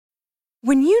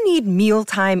When you need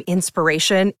mealtime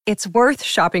inspiration, it's worth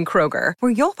shopping Kroger,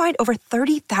 where you'll find over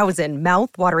 30,000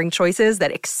 mouth-watering choices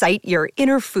that excite your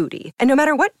inner foodie. And no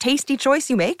matter what tasty choice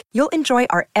you make, you'll enjoy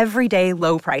our everyday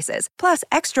low prices, plus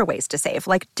extra ways to save,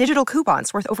 like digital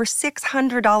coupons worth over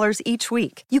 $600 each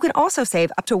week. You can also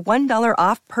save up to $1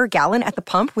 off per gallon at the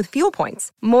pump with fuel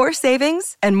points. More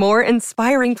savings and more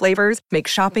inspiring flavors make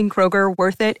shopping Kroger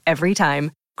worth it every time.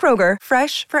 Kroger,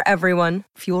 fresh for everyone.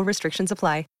 Fuel restrictions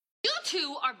apply. You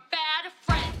two are bad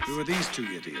friends. Who are these two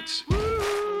idiots? A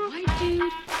white dude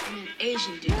and an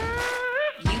Asian dude.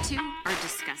 You two are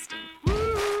disgusting.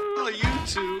 Well, you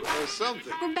two are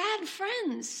something. We're bad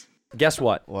friends. Guess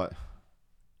what? What?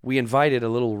 We invited a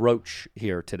little roach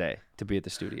here today to be at the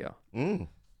studio.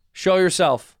 Show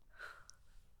yourself.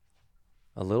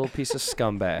 A little piece of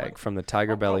scumbag from the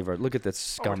Tiger Belly verse. Look at this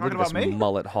scum. Look at this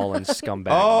mullet hauling scumbag.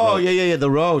 Oh, roach. yeah,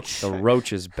 the roach. The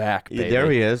roach is back, baby. Yeah,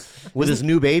 there he is with his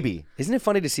new baby. Isn't it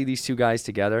funny to see these two guys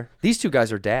together? These two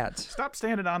guys are dads. Stop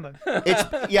standing on them. It's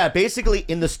basically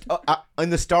in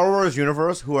the Star Wars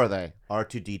universe. Who are they?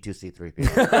 R2D2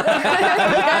 C3PO.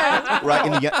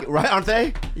 Right, aren't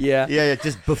they? Yeah. Yeah,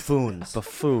 just buffoons.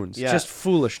 Yeah. Just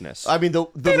foolishness. I mean, the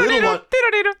little one.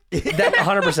 That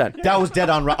 100%. That was dead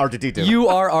on R2D2. You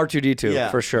are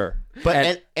R2D2 for sure.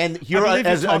 But and you're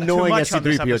as annoying as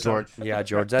C3PO, George. Yeah,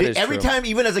 George, that is every true. time,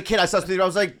 even as a kid, I saw C3PO, I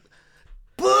was like,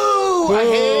 boo! I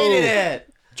hated it.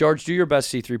 George, do your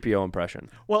best C3PO impression.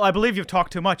 Well, I believe you've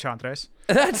talked too much, Andres.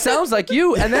 That sounds like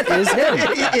you, and that is him.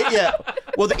 Yeah.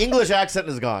 Well, the English accent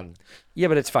is gone. Yeah,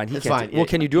 but it's fine. It's fine. Well,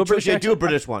 can you do a British accent? Do a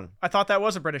British one. I thought that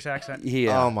was a British accent.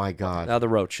 Yeah. Oh, my God. Now the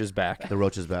roach is back. The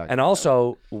roach is back. And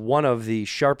also, one of the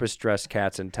sharpest dressed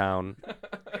cats in town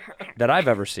that I've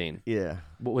ever seen. Yeah.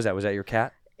 What was that? Was that your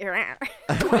cat?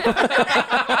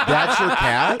 That's your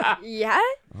cat? Yeah?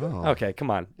 Oh. Okay,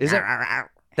 come on. Is it?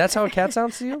 That's how a cat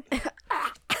sounds to you?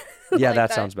 Yeah,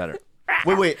 that sounds better.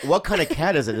 Wait. What kind of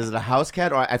cat is it? Is it a house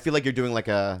cat? Or I feel like you're doing like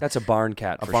a... That's a barn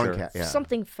cat, a for barn sure. cat, yeah.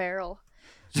 Something feral.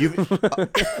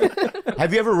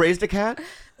 Have you ever raised a cat?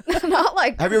 Not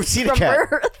like Have you ever seen a from cat?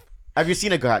 birth. Have you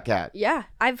seen a cat? Yeah,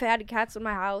 I've had cats in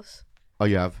my house. Oh,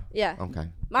 you have? Yeah. Okay.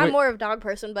 I'm more of a dog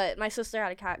person, but my sister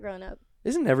had a cat growing up.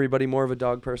 Isn't everybody more of a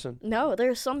dog person? No,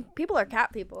 there's some people are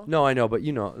cat people. No, I know, but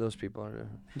you know those people are.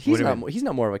 He's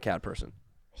not more of a cat person.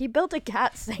 He built a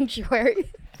cat sanctuary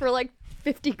for like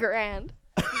 50 grand.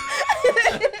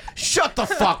 Shut the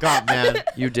fuck up, man.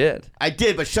 You did. I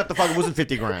did, but shut the fuck up. It wasn't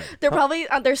 50 grand. They're probably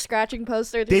on their scratching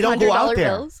poster. They don't go out there.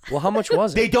 Bills. Well, how much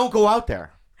was it? They don't go out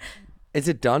there. Is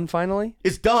it done finally?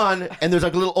 It's done, and there's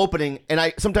like a little opening,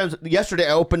 and yesterday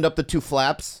I opened up the two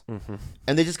flaps,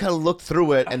 and they just kind of look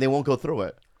through it, and they won't go through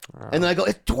it. And then I go,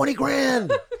 it's 20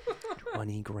 grand.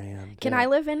 20 grand. Can I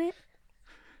live in it?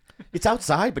 It's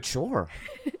outside, but sure.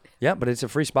 Yeah, but it's a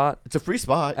free spot. It's a free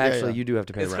spot. Actually, you do have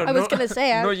to pay rent. I was going to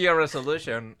say. New Year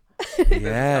resolution.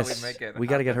 Yes. we We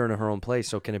got to get her in her own place.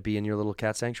 So can it be in your little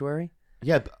cat sanctuary?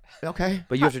 Yeah, okay.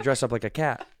 But you have to dress up like a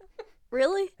cat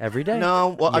Really? every day.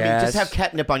 No, well, I mean, just Yes. have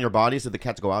catnip on your body so the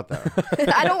cats go out there.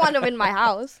 I don't want them in my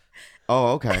house.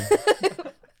 Oh, okay.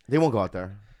 They won't go out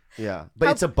there. Yeah, but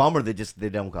it's a bummer they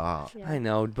don't go out. Yeah. I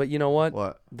know, but you know what?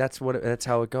 What? That's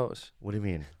how it goes. What do you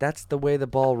mean? That's the way the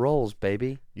ball rolls,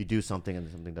 baby. You do something and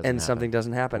something doesn't And happen. something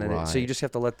doesn't happen, and so you Right. just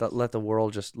have to let the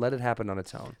world just let it happen on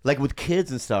its own. Like with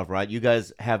kids and stuff, right? You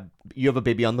guys have a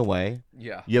baby on the way.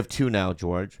 Yeah. You have two now,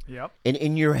 George. Yep. And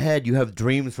in your head, you have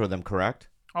dreams for them, correct?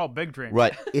 Oh, big dreams.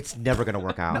 Right. It's never gonna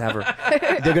work out. Never.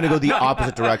 They're gonna go the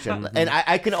opposite direction, and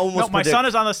I can almost. No, my predict- son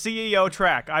is on the CEO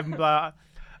track.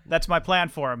 That's my plan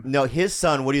for him. No, his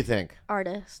son. What do you think?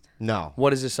 Artist. No.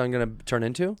 What is his son going to turn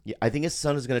into? Yeah, I think his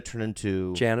son is gonna turn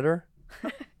into Janitor?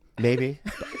 maybe.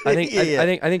 I think. Yeah. I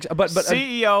think. But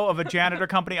CEO of a janitor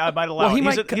company, I might allow.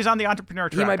 Well, it. He's on the entrepreneur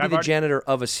track. he might be the janitor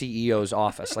of a CEO's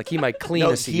office. Like he might clean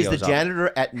No, a CEO's he's the office.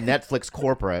 janitor at Netflix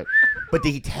corporate, but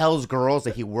he tells girls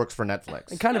that he works for Netflix.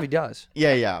 And kind of he does.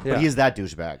 Yeah, Yeah. but he's that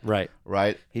douchebag.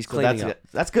 Right. He's So cleaning that's up.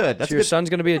 That's good. That's So your good. son's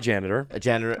going to be a janitor. A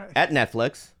janitor at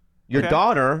Netflix. Your Okay.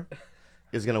 daughter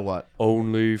is gonna what?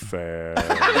 Only fair. No.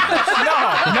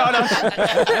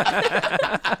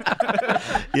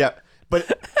 Yeah,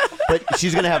 but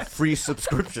she's gonna have free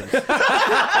subscriptions.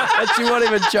 She won't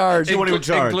even charge. She won't even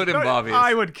charge. Including Bobby's.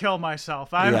 I would kill myself.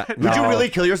 Yeah. Would you really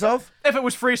kill yourself? If it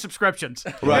was free subscriptions.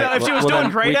 Right. You know, if she was Well, doing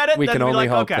then great at it, we then can we'd be only like,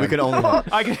 hope okay. then. We can only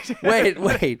hope. I could,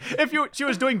 Wait. If she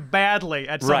was doing badly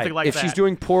at something Right. like If that. she's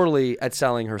doing poorly at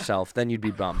selling herself, then you'd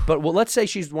be bummed. But let's say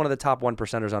she's one of the top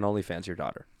 1%ers on OnlyFans, your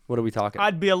daughter. What are we talking?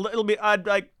 I'd be a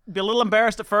little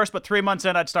embarrassed at first, but 3 months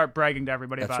in, I'd start bragging to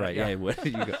everybody That's about right. it. Yeah. What,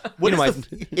 you go, What you is,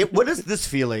 know, what is this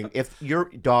feeling if your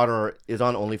daughter is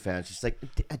on OnlyFans? She's like,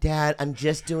 Dad, I'm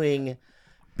just doing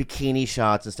bikini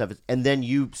shots and stuff, and then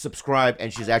you subscribe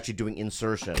and she's actually doing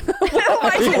insertion.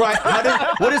 Right?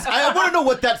 I want to know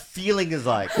what that feeling is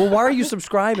like. well, why are you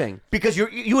subscribing? Because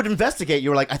you would investigate. You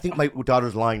were like, I think my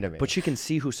daughter's lying to me. But you can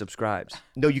see who subscribes.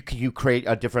 No, you create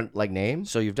a different like name.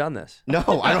 So you've done this. No,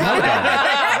 I don't have a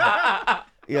dad.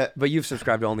 Yeah, But you've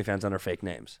subscribed to OnlyFans under fake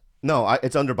names. no,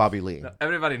 it's under Bobby Lee.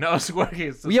 Everybody knows Gorky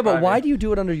is Yeah, but why subscribing. do you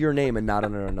do it under your name and not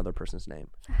under another person's name?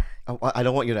 I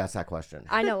don't want you to ask that question.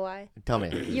 I know why. Tell me.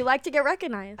 You like to get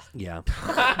recognized. Yeah.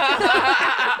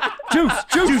 Juice.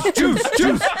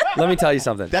 Let me tell you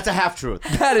something. That's a half truth.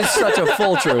 That is such a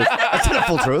full truth. That's not a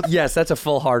full truth. Yes, that's a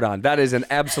full hard on. That is an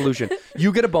absolution.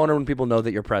 You get a boner when people know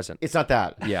that you're present. It's not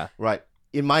that. Yeah. Right.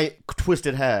 In my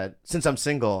twisted head, since I'm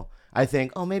single, I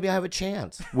think, oh, maybe I have a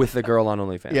chance. With the girl on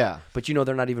OnlyFans. Yeah. But you know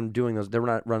they're not even doing those. They're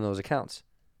not running those accounts.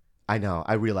 I know.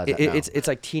 I realize that now. It's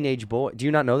like teenage boy. Do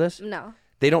you not know this? No.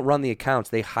 They don't run the accounts.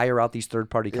 They hire out these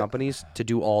third-party companies to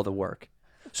do all the work.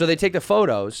 So they take the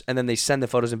photos and then they send the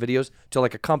photos and videos to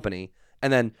like a company,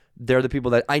 and then they're the people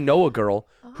that I know a girl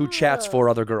who chats for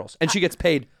other girls, and she gets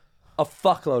paid a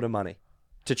fuckload of money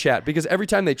to chat because every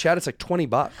time they chat, it's like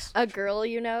 $20. A girl,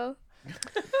 you know?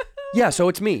 Yeah, so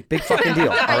it's me. Big fucking deal.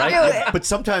 All right. But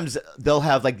sometimes they'll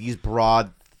have like these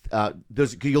broad.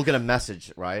 You'll get a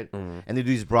message, right? And they do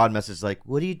these broad messages like,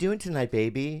 "What are you doing tonight,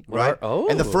 baby?" Right? Oh.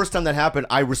 And the first time that happened,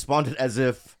 I responded as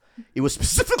if it was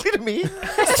specifically to me.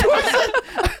 So I said,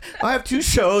 "I have 2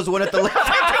 shows, one at the left."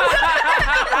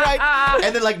 Right?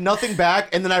 And then like nothing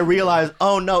back, and then I realized,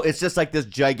 oh no, it's just like this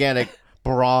gigantic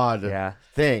broad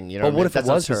thing. You know? But what I mean? if That's it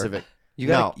not was her? specific. You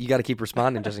gotta keep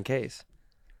responding just in case.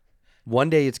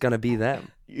 One day it's gonna be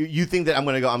them. You think that I'm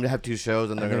gonna have 2 shows,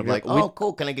 and they're gonna be like, we- "Oh,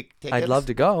 cool, can I get tickets?" I'd love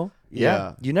to go.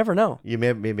 Yeah. You never know. You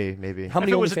maybe. How If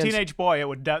many it was a OnlyFans- teenage boy,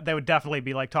 they would definitely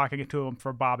be like talking to him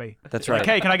for Bobby. That's Like, right.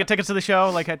 hey, can I get tickets to the show?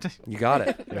 Like, You got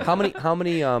it. How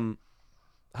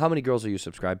many girls are you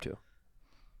subscribed to,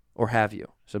 or have you 10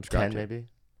 subscribed to? maybe.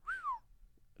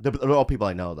 They're all people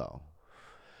I know, though.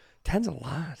 10's a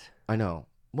lot. I know.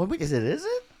 What is it? Is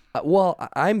it? Well,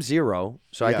 I'm 0,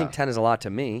 so I Yeah. think 10 is a lot to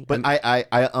me. But I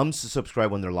unsubscribe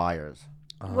when they're liars.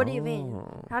 What do you mean?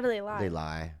 How do they lie? They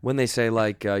lie. When they say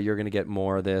like you're gonna get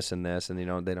more of this and this, and they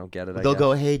don't get it. I They'll guess.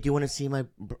 go, "Hey, do you want to see my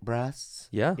breasts?"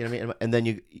 Yeah. You know what I mean? And then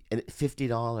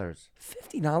 $50.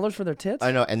 $50 for their tits.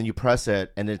 I know. And then you press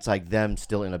it, and it's like them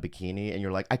still in a bikini, and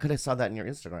you're like, "I could have saw that in your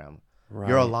Instagram." Right.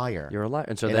 You're a liar. You're a liar.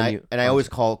 And so And then I always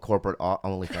call corporate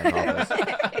OnlyFans office.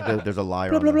 There's a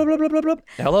liar. on there.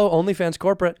 Hello, OnlyFans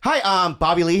corporate. Hi,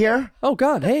 Bobby Lee here. Oh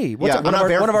God, hey, what's Yeah, up? One I'm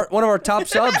not of our top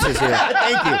subs is here.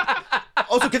 Thank you.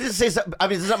 Also, can I just say something? I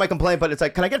mean, this is not my complaint, but it's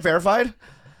like, can I get verified?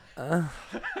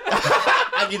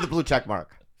 I need the blue check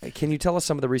mark. Hey, can you tell us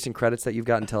some of the recent credits that you've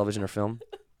got in television or film?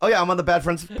 Oh yeah, I'm on the Bad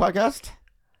Friends podcast.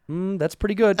 That's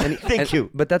pretty good. Thank you.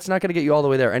 But that's not going to get you all the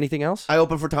way there. Anything else? I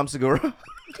opened for Tom Segura.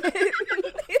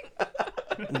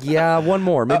 Yeah, one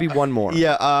more. Maybe one more.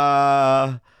 Yeah,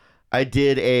 I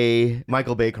did a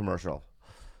Michael Bay commercial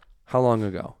How long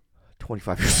ago?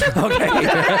 25 years ago. Okay.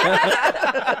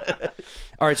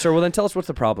 All right, sir. Well, then tell us what's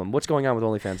the problem. What's going on with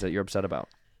OnlyFans that you're upset about?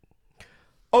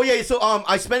 Oh yeah, so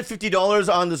I spent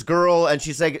 $50 on this girl, and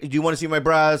she's like, "Do you want to see my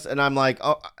breasts?" And I'm like,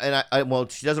 "Oh," and well,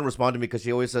 she doesn't respond to me because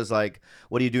she always says like,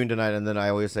 "What are you doing tonight?" And then I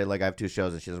always say like, "I have 2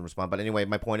 shows," and she doesn't respond. But anyway,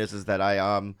 my point is that I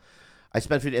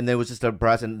spent 50, and there was just a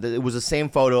breast, and it was the same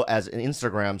photo as an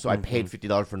Instagram, so I paid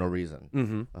 $50 for no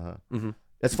reason.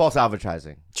 It's false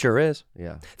advertising. Sure is.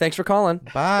 Yeah. Thanks for calling.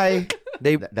 Bye.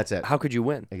 They. That's it. How could you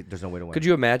win? There's no way to win. Could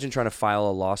you imagine trying to file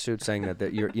a lawsuit saying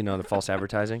that you're, the false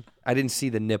advertising? I didn't see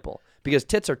the nipple because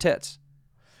tits are tits.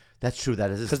 That's true. That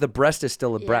is. Because the breast is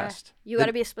still a Yeah. breast. You got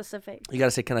to be specific. You got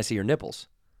to say, "Can I see your nipples?"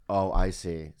 Oh, I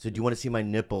see. So do you want to see my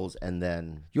nipples and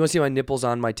then? You want to see my nipples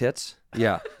on my tits?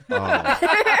 Yeah. Right.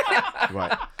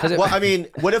 Because Well, I mean,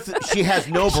 what if she has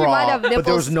no She bra, might have but there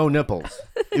nipples. was no nipples?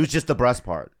 It was just the breast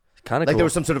part. kind of Like cool. there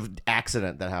was some sort of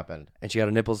accident that happened. And she got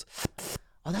her nipples.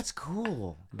 Oh, that's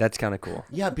cool. That's kind of cool.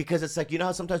 Yeah, because it's like, you know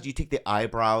how sometimes you take the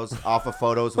eyebrows off of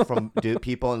photos from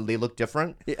people and they look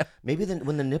different? Yeah. Maybe then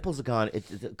when the nipples are gone,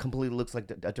 it completely looks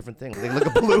like a different thing. They look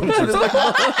like a balloon.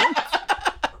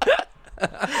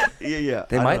 Yeah.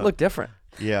 They I might don't look different.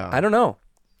 know. Yeah. I don't know.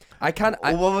 I kind of,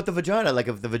 Well, what about the vagina? Like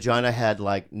if the vagina had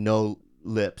like no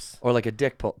lips. or like a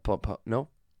dick. No,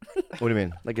 What do you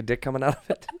mean? like a dick coming out of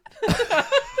it.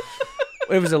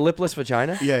 It was a lipless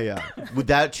vagina? Yeah. Would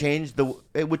that change the?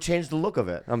 It would change the look of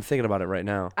it. I'm thinking about it right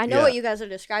now. I know Yeah. what you guys are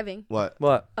describing. What?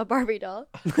 What? A Barbie doll.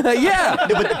 Yeah.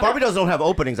 No, but Barbie dolls don't have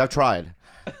openings. I've tried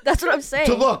That's what I'm saying.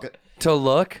 to look. To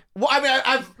look? Well, I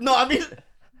mean,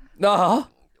 No.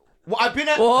 well, I've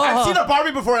Whoa. I've seen a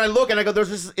Barbie before, and I look, and I go,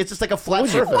 it's just like a flat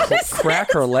surface.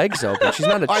 Crack her legs open. She's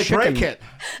not a I chicken. break it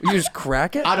You just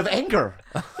crack it? out of anger.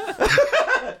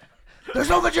 There's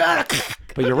no vagina.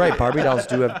 But you're right. Barbie dolls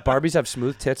do have. Barbies have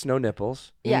smooth tits, no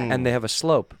nipples. Yeah. And they have a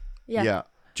slope. Yeah.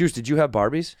 Juice, did you have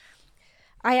Barbies?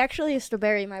 I actually used to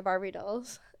bury my Barbie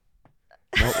dolls.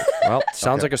 Well,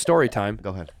 sounds like a story time. Go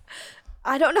ahead.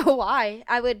 I don't know why.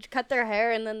 I would cut their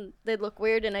hair and then they'd look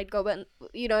weird, and I'd go, but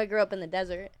I grew up in the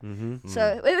desert,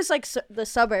 so it was like the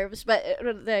suburbs, but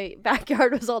the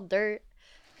backyard was all dirt,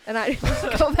 and I'd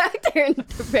just go back there and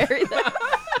bury them.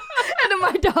 And then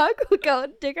my dog would go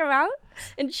and dig them out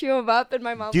and chew them up, and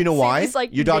my mom. Do you know would see why? these, like,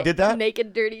 Your dog did that?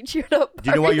 Naked, dirty, chewed up. Do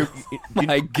you know why Barbies. you're?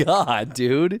 My God,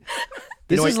 dude.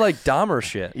 This know is what- like Dahmer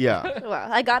shit. Yeah,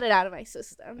 Well, I got it out of my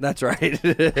system. That's right.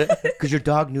 because your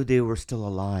dog knew they were still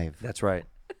alive. That's right.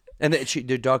 And then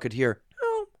the dog could hear.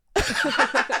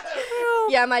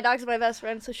 Yeah, my dog's my best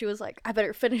friend, so she was like, "I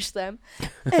better finish them."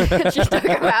 And she took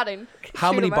them out and.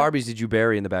 How chewed many 'em up. Barbies did you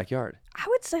bury in the backyard? I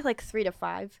would say like 3 to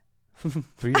 5.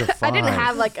 3 to 5. I didn't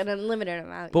have like an unlimited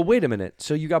amount. But wait a minute.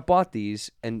 So you got bought these,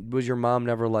 and was your mom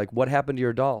never like, what happened to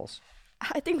your dolls?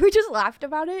 I think we just laughed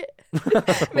about it.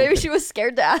 Maybe she was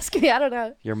scared to ask me. I don't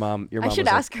know. Your mom I was should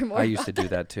like, ask her more I used to about do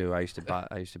that too. I used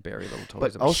to bury little toys.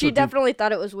 But of also, She definitely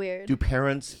thought it was weird. do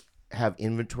parents have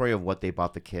inventory of what they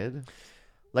bought the kid?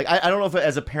 Like, I don't know if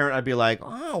as a parent I'd be like,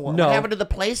 oh, what No. happened to the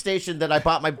PlayStation that I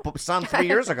bought my son 3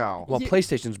 years ago? Well,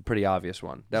 PlayStation's a pretty obvious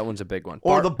one. That one's a big one.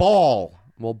 Or the ball.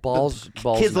 well, balls.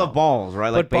 Kids no. love balls, right?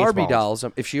 Like But Barbie baseballs.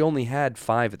 dolls, if she only had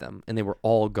 5 of them and they were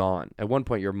all gone, at one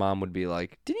point your mom would be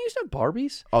like, "Didn't you used to have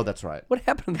Barbies? Oh, that's right. What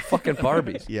happened to the fucking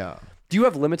Barbies?" Yeah. Do you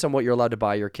have limits on what you're allowed to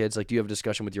buy your kids? Like, do you have a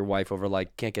discussion with your wife over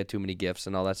like can't get too many gifts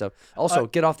and all that stuff? Also,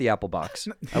 get off the Apple box.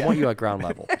 I want you at ground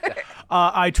level.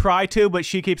 I try to, but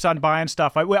she keeps on buying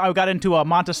stuff. I got into a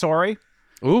Montessori,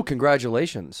 Ooh,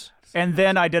 congratulations! and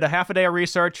then I did a half a day of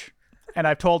research, and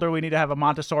I've told her we need to have a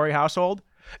Montessori household,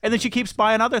 and then she keeps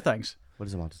buying other things. What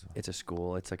is a Montessori? It's a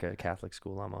school. It's like a Catholic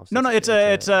school almost. No, it's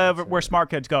where smart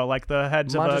kids go. Like the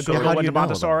heads of Montessori. Google How do went you to know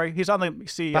Montessori. He's on the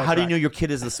CEO. But how do you track. know your kid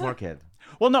is the smart kid?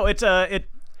 Well, no, it's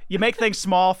you make things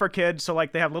small for kids, so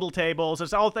like they have little tables.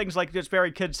 It's all things like just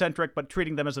very kid centric, but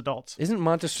treating them as adults. Isn't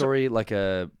Montessori like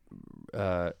a?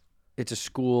 It's a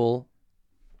school,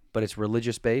 but it's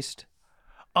religious based.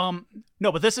 No,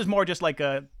 but this is more just like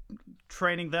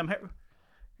training them.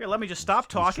 Here, let me just stop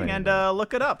talking training and them.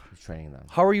 look it up. He's training them.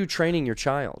 How are you training your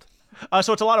child?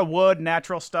 So it's a lot of wood,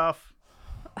 natural stuff.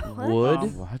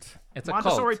 Wood. What? It's a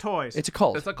Montessori cult. toys. It's a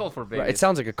cult. It's a cult for babies. Right, it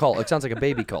sounds like a cult. It sounds like a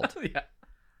baby cult. Yeah.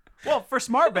 Well, for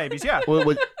smart babies, yeah.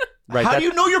 Right. How that- do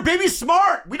you know your baby's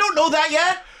smart? We don't know that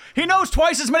yet. He knows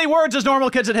twice as many words as normal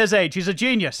kids at his age. He's a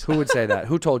genius. Who would say that?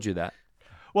 Who told you that?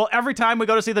 Well, every time we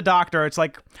go to see the doctor, it's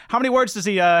like, how many words has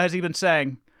he been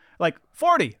saying? Like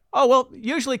 40. Oh well,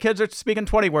 usually kids are speaking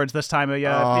 20 words this time. At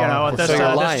this, so you're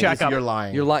this lying. checkup. You're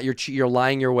lying. You're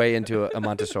lying your way into a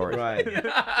Montessori. right.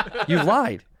 You've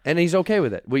lied, and he's okay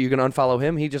with it. Well, you're gonna unfollow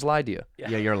him. He just lied to you,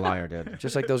 Yeah, you're a liar, dude.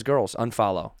 just like those girls.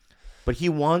 Unfollow. But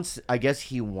I guess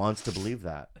he wants to believe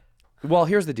that. Well,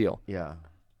 here's the deal. Yeah.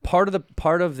 Part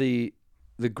of the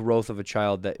growth of a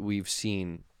child that we've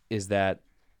seen is that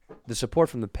the support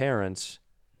from the parents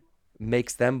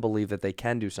makes them believe that they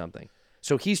can do something.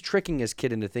 So he's tricking his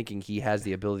kid into thinking he has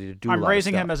the ability to do. I'm a lot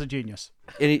raising of him stuff. as a genius.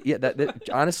 And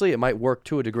honestly, it might work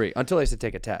to a degree until they have to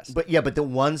take a test. But the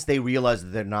once they realize that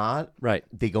they're not, Right.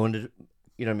 they go into,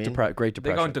 you know what I mean? Great They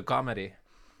depression. go into comedy.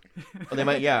 Or they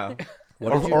might, yeah.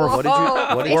 What did you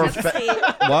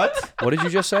What? What did you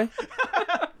just say?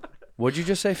 What'd you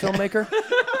just say, filmmaker?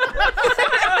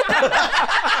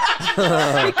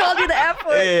 He called you the F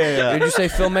word. Yeah. Did you say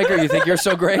filmmaker? You think you're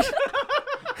so great?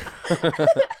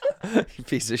 You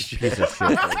piece of shit. Piece of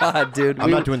shit. God, dude. I'm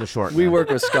not doing the short. We now. work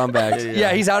with scumbags.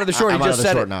 Yeah, he's out of the short. I'm He out just of the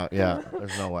said short it. now. Yeah,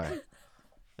 there's no way.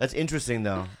 That's interesting,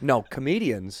 though. No,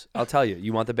 comedians. I'll tell you.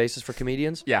 You want the basis for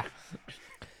comedians? Yeah.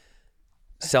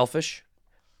 Selfish,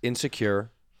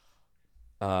 insecure,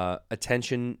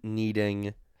 attention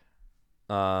needing,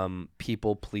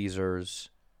 people pleasers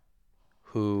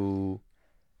who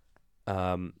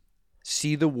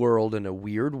see the world in a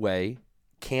weird way,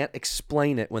 can't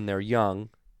explain it when they're young,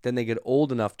 then they get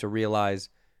old enough to realize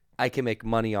I can make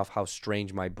money off how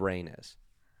strange my brain is.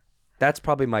 That's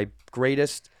probably my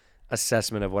greatest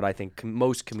assessment of what I think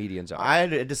most comedians are. I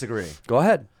disagree. Go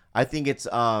ahead. I think it's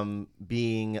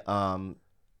being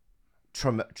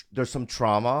there's some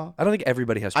trauma. I don't think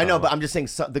everybody has trauma. I know, but I'm just saying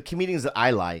the comedians that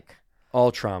I like,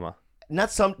 all trauma.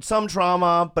 not some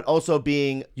trauma, but also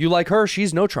being You like her,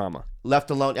 she's no trauma. left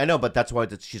alone. I know, but that's why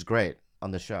she's great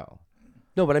on the show.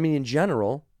 No, but I mean in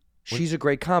general, she's a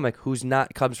great comic who's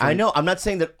not comes from I know. I'm not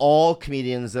saying that all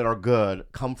comedians that are good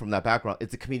come from that background.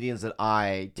 It's the comedians that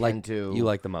I tend to you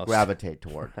like the most. gravitate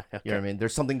toward. You know what I mean?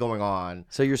 There's something going on.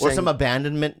 So you're or saying some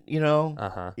abandonment, you know?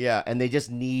 Uh-huh. Yeah, and they just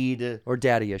need Or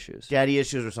daddy issues. daddy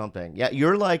issues or something. Yeah,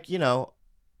 you're like,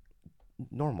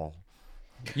 normal.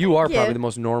 You are Yeah. probably the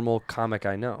most normal comic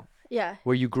I know. Yeah.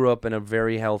 Where you grew up in a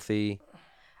very healthy.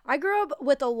 I grew up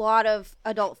with a lot of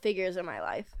adult figures in my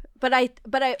life, but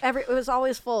it was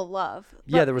always full of love.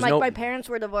 Yeah, But, there was like, no- my parents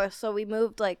were divorced, so we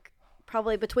moved like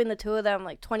probably between the two of them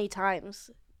like 20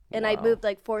 times, and I moved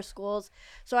like 4 schools.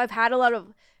 So I've had a lot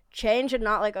of change and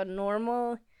not like a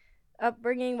normal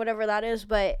upbringing, whatever that is.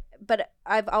 But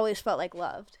I've always felt like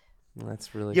loved.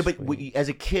 That's really Yeah, but sweet. as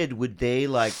a kid, would they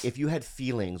like if you had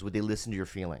feelings? Would they listen to your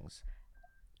feelings?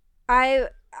 I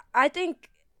think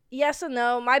yes and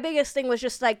no. My biggest thing was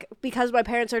just like because my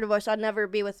parents are divorced, I'd never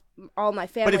be with all my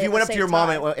family. But if you at went the up to your same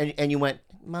mom time. and you went,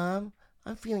 "Mom,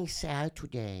 I'm feeling sad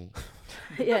today,"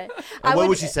 Yeah, and what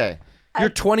would she say? You're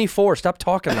 24. Stop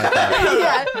talking like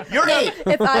that. Yeah. You're 8.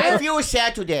 If I was, feel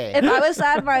sad today. if I was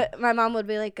sad, my mom would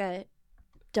be like,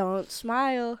 "Don't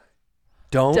smile,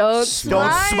 Don't don't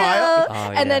smile. smile." Oh,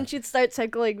 and yeah. then she'd start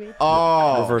tickling me.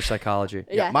 Oh, Reverse psychology.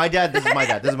 Yeah, My dad. This is my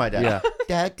dad. This is my dad. Yeah.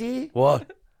 Daddy,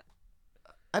 What?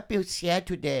 I feel sad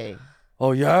today.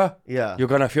 Oh yeah. Yeah. You're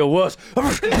gonna feel worse.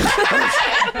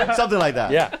 Something like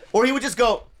that. Yeah. Or he would just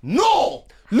go, "No,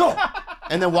 No.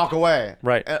 and then walk away.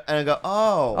 Right. And I go,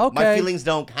 "Oh, my Okay. feelings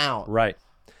don't count." Right.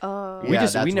 oh, We Yeah,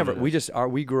 just that's we what never it we is. just are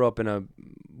we grew up in a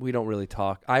we don't really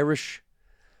talk. Irish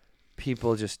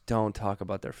people just don't talk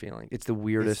about their feelings. It's the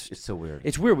weirdest. It's so weird.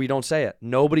 It's weird. We don't say it.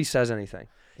 Nobody says anything.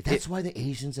 That's why the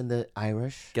Asians and the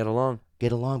Irish Get along.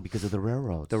 get along because of the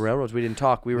railroads. The railroads. We didn't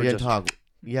talk. We were We didn't just. talk.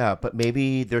 Yeah, but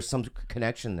maybe there's some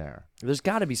connection there. There's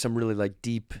got to be some really like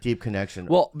deep. Deep connection.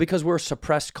 Well, because we're a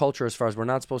suppressed culture as far as we're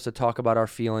not supposed to talk about our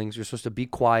feelings. You're supposed to be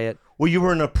quiet. Well, you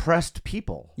were an oppressed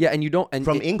people Yeah, and you don't. And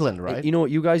from England, right? You know what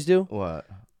you guys do? What?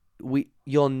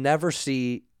 You'll never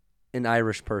see an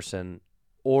Irish person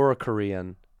or a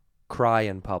Korean cry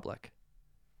in public.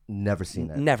 Never seen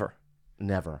that. Never.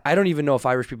 Never. I don't even know if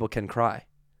Irish people can cry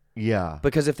Yeah.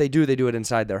 because if they do, they do it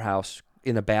inside their house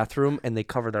in a bathroom and they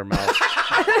cover their mouth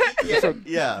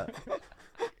Yeah.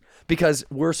 because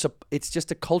it's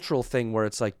just a cultural thing where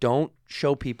it's like don't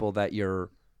show people that you're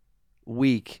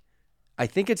weak. I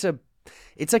think it's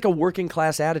like a working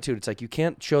class attitude. It's like you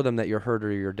can't show them that you're hurt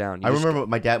or you're down. You I just- remember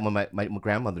my dad when my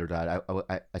grandmother died.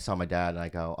 I saw my dad and I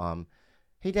go,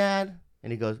 "Hey, Dad,"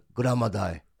 and he goes, "Grandma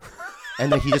died,"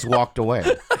 and then he just walked away.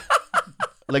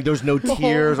 Like there was no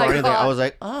tears or my anything. I God. was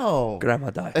like, "Oh." Grandma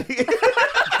died.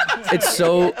 It's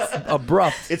so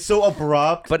abrupt. It's so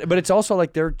abrupt. But it's also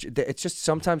like it's just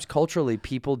sometimes culturally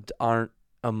people aren't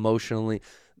emotionally.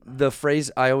 The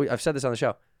phrase I've said this on the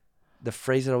show. The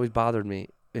phrase that always bothered me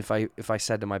if I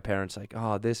said to my parents like,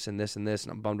 "Oh, this and this and this,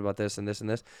 and I'm bummed about this and this and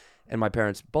this," and my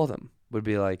parents, both of them, would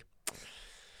be like,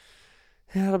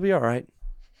 "Yeah, it'll be all right."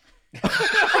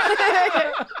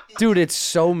 Dude, it's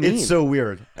so mean. It's so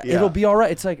weird. Yeah. It'll be all right.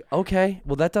 It's like, okay,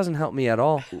 well that doesn't help me at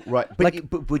all. Right, but Like-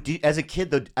 but do you, as a kid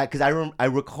though, because I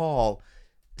recall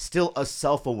still a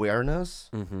self-awareness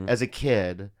Mm-hmm. as a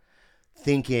kid,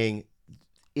 thinking,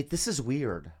 this is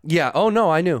weird. Yeah. Oh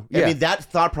no, I knew. Yeah. I mean that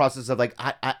thought process of like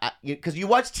because you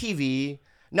watch TV.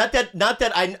 Not that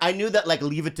I knew that like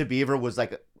Leave It to Beaver was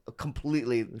like a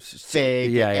completely fake.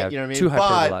 yeah. You know what I mean? Too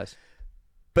hyperbolized.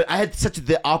 But I had such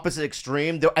the opposite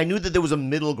extreme. I knew that there was a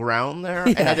middle ground there,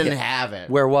 and I didn't have it.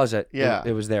 Where was it? Yeah.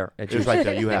 It was there. It was right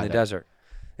there. You in had the it. desert.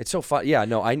 It's so fun. Yeah,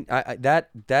 no,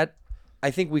 that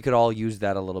I think we could all use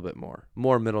that a little bit more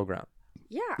middle ground.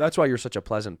 yeah. That's why you're such a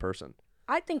pleasant person.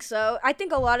 I think so. I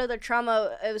think a lot of the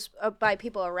trauma is by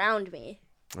people around me.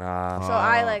 Ah. So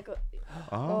I like.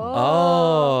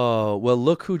 Oh, well,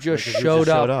 look who just showed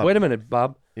up. Wait a minute,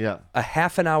 Bob. Yeah, A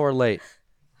half an hour late.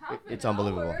 it's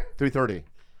unbelievable. 3:30.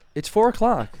 It's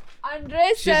 4:00.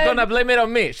 Andres She's gonna blame it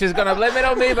on me. She's gonna blame it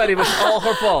on me, but it was all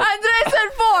her fault. Andres said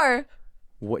 4.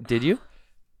 What did you?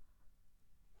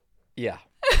 Yeah.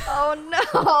 Oh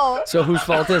no. So whose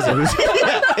fault is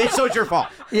it? So it's your fault.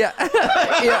 Yeah.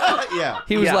 Yeah. Yeah.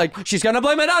 He was Yeah. like, she's gonna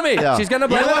blame it on me. Yeah. She's gonna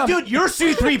blame You know it what, on me. dude? You're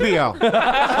C3PO.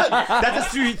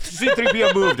 That's a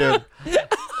C3PO move, dude.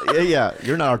 Yeah,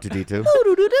 you're not R2D2.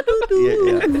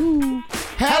 Yeah.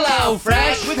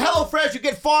 HelloFresh. With HelloFresh, you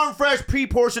get farm fresh,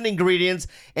 pre-portioned ingredients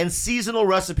and seasonal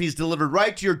recipes delivered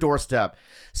right to your doorstep.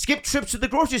 Skip trips to the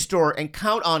grocery store and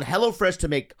count on HelloFresh to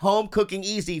make home cooking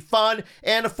easy, fun,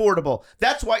 and affordable.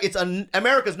 That's why it's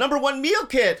America's #1 meal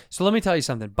kit. So let me tell you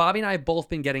something. Bobby and I have both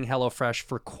been getting HelloFresh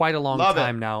for quite a long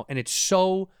time now, and it's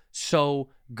so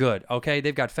good. Okay,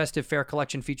 they've got festive fare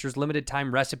collection features, limited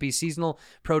time recipes, seasonal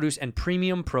produce, and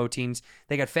premium proteins.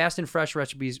 They got fast and fresh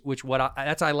recipes, which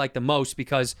I like the most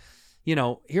because, you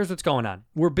know, here's what's going on.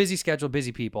 We're busy scheduled,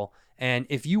 busy people, and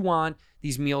if you want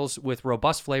these meals with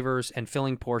robust flavors and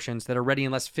filling portions that are ready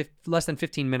in less than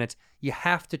 15 minutes, you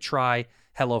have to try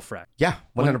HelloFresh. Yeah,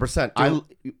 100%.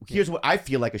 Here's what I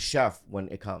feel like a chef when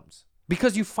it comes.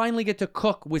 Because you finally get to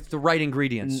cook with the right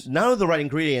ingredients. None of the right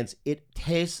ingredients. It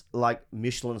tastes like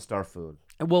Michelin star food.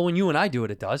 Well, when you and I do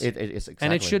it, it does. It's exactly.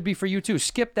 And it should be for you, too.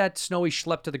 Skip that snowy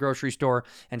schlep to the grocery store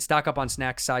and stock up on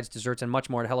snacks, sides, desserts, and much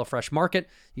more at HelloFresh Market.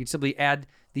 You can simply add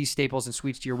these staples and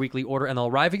sweets to your weekly order, and they'll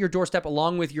arrive at your doorstep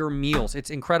along with your meals. It's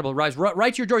incredible. It arrives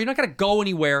right to your door. You're not going to go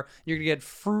anywhere. You're going to get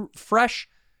fresh,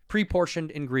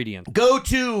 pre-portioned ingredients. Go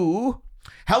to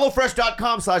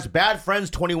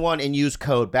HelloFresh.com/badfriends21 and use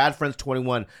code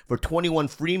badfriends21 for 21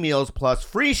 free meals plus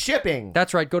free shipping.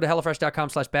 That's right. Go to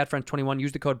HelloFresh.com/badfriends21.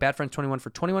 Use the code badfriends21 for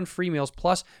 21 free meals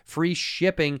plus free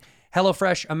shipping.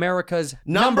 HelloFresh, America's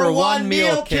 #1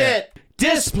 meal kit.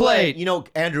 Display. You know,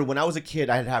 Andrew, when I was a kid,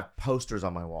 I'd have posters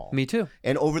on my wall. Me too.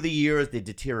 And over the years, they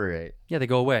deteriorate. Yeah, they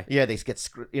go away. Yeah, they get,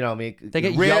 they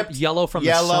get ripped, yellow from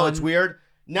the sun. Yellow, it's weird.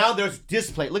 Now there's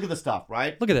display. Look at the stuff,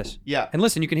 right? Look at this. Yeah. And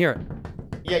listen, you can hear it.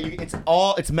 Yeah,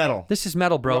 it's metal. This is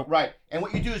metal, bro. Right. And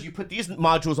what you do is you put these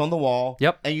modules on the wall.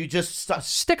 Yep. And you just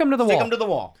stick them to the wall. Stick them to the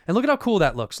wall. And look at how cool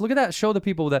that looks. Look at that. Show the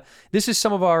people that this is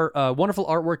some of our wonderful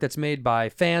artwork that's made by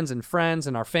fans and friends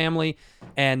and our family.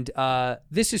 And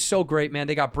this is so great, man.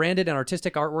 They got branded and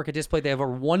artistic artwork at Display. They have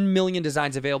over 1 million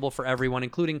designs available for everyone,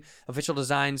 including official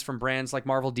designs from brands like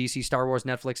Marvel, DC, Star Wars,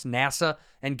 Netflix, NASA,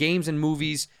 and games and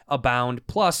movies abound.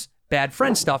 Plus, Bad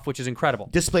Friend stuff, which is incredible.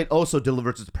 Display also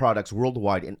delivers its products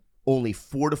worldwide in only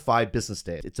 4 to 5 business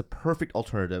days. It's a perfect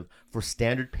alternative for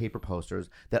standard paper posters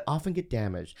that often get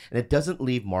damaged, and it doesn't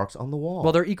leave marks on the wall.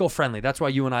 Well, they're eco-friendly. That's why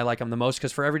you and I like them the most,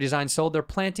 because for every design sold, they're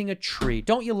planting a tree.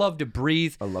 Don't you love to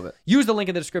breathe? I love it. Use the link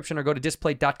in the description or go to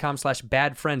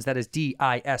displate.com/badfriends. That is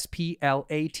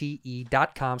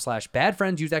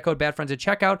DISPLATE.com/badfriends. Use that code badfriends at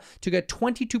checkout to get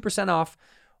 22% off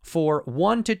for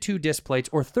 1 to 2 displates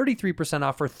or 33%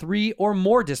 off for 3 or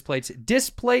more displates.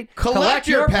 Displate, collect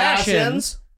your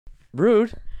passions.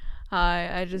 Rude.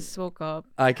 Hi, I just woke up.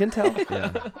 I can tell.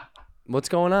 Yeah. What's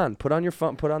going on? Put on your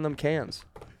phone. Put on them cans.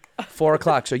 4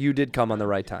 o'clock. So you did come on the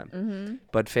right time. Mm-hmm.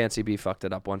 But Fancy B fucked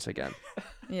it up once again.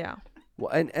 Yeah. Well,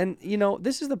 and you know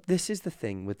this is the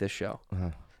thing with this show.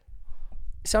 Uh-huh.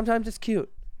 Sometimes it's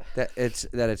cute that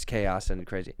it's chaos and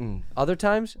crazy. Other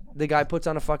times the guy puts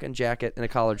on a fucking jacket and a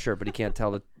collared shirt, but he can't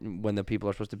tell when the people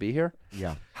are supposed to be here.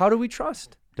 Yeah. How do we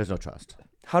trust? There's no trust.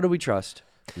 How do we trust?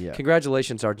 Yeah.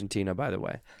 Congratulations, Argentina, by the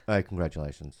way.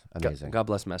 Congratulations. Amazing. God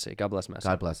bless Messi. God bless Messi.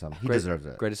 God bless him. He deserves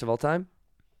it. Greatest of all time?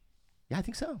 Yeah, I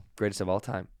think so. Greatest of all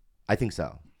time. I think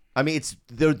so. I mean, it's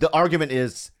the argument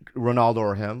is Ronaldo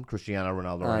or him, Cristiano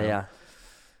Ronaldo or him. Yeah.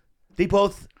 They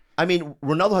both, I mean,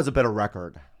 Ronaldo has a better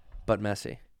record. But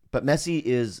Messi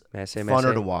is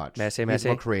funner to watch. He's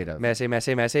more creative.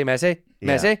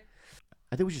 Messi.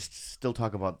 I think we should still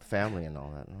talk about the family and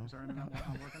all that. No?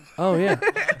 Oh, yeah.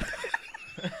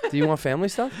 Do you want family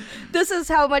stuff? This is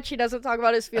how much he doesn't talk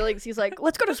about his feelings. He's like,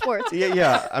 let's go to sports.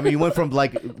 Yeah. I mean, you went from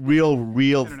like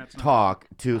real talk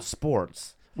to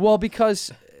sports. Well,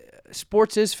 because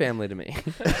sports is family to me.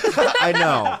 I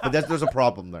know, but there's a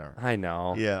problem there. I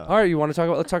know. Yeah. All right, you want to talk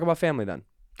about? Let's talk about family then.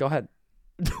 Go ahead.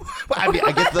 I mean,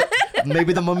 I guess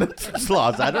maybe the momentum's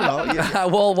lost. I don't know. Yeah.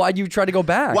 Well, why'd you try to go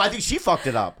back? Well, I think she fucked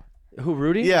it up. Who,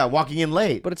 Rudy? Yeah, walking in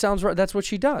late. But it sounds right. That's what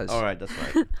she does. All right, that's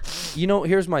right. You know,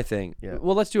 here's my thing. Yeah.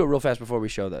 Well, let's do it real fast before we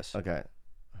show this. Okay.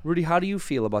 Rudy, how do you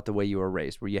feel about the way you were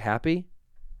raised? Were you happy?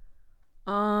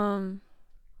 I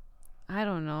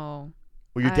don't know.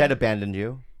 Well, your dad abandoned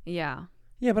you? Yeah.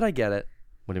 Yeah, but I get it.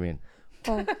 What do you mean?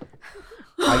 Oh.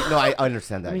 I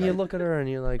understand that. I mean, you look at her and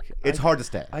you're like... It's hard to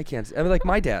stay. I can't... I mean, like,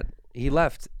 my dad, he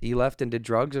left and did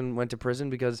drugs and went to prison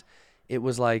because it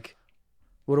was like,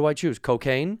 what do I choose?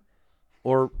 Cocaine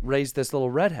or raise this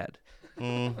little redhead?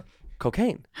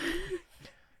 Cocaine.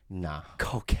 Nah.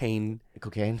 Cocaine.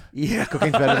 Cocaine? Yeah.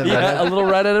 Cocaine's better than redhead? A little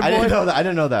redheaded boy? I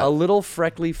didn't know that. A little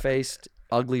freckly-faced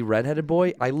ugly redheaded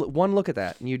boy, one look at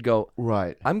that and you'd go,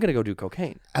 Right. I'm gonna go do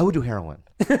cocaine. I would do heroin.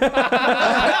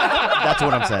 That's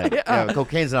what I'm saying. Yeah,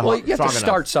 cocaine's not Well, you have strong to enough.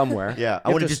 start somewhere. Yeah, I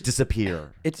You want to have just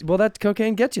disappear. that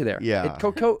cocaine gets you there. Yeah.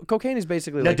 Cocaine is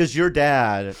basically Now, like, does your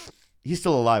dad? He's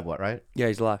still alive, what? Right? yeah,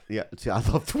 he's alive. Yeah. See, I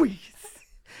love the way.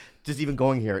 Just even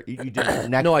going here, you did the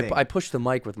neck No, thing. I push the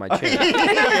mic with my chin.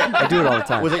 I do it all the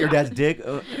time. Was that your dad's dick?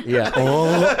 Yeah.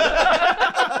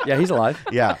 Oh. Yeah, he's alive.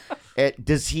 Yeah.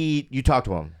 Does he? You talk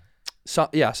to him? So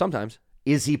yeah, sometimes.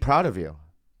 Is he proud of you?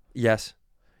 Yes.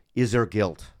 Is there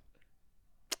guilt?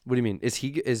 What do you mean? Does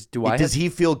he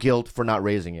feel guilt for not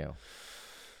raising you?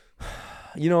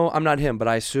 You know, I'm not him, but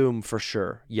I assume for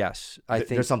sure. Yes, I think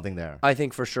there's something there. I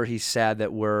think for sure he's sad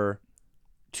that we're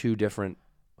two different.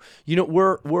 You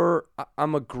know,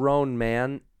 I'm a grown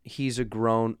man. He's a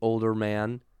grown older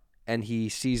man, and he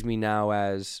sees me now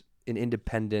as an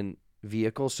independent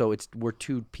vehicle. So we're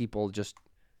two people just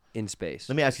in space.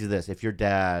 Let me ask you this: if your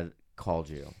dad called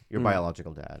you, your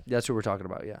biological dad, That's what we're talking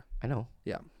about. Yeah. I know,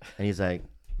 Yeah. and he's like,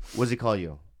 "What does he call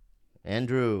you?"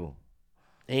 Andrew.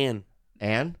 Ann.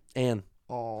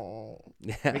 Oh,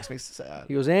 Yeah. makes me sad.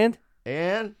 He goes, Ann.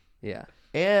 Ann, Yeah.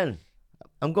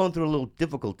 I'm going through a little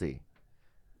difficulty.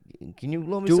 Can you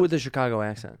loan me Do it some? with a Chicago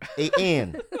accent. Hey,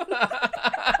 Ann.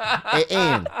 Hey,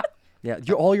 Ann. Yeah.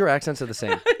 All your accents are the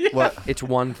same. What? It's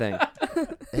one thing.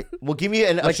 Hey, well, give me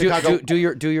a Like Chicago. do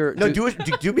your No, do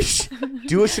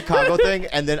a Chicago thing,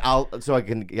 and then so I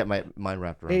can get my mind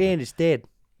wrapped around. Hey, Ann is dead.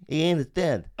 Ian is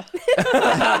dead.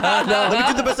 Let me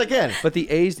do the best I can. But the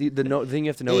A's, the thing you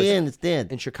have to know Ian is is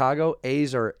dead. in Chicago,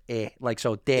 A's are like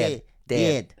so dead.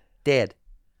 Dead.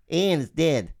 Ian is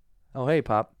dead. Oh, hey,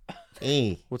 Pop.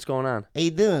 Hey, What's going on? how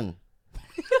you doing?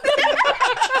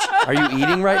 Are you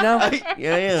eating right now?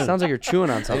 Yeah, I am. Sounds like you're chewing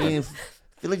on I something. mean,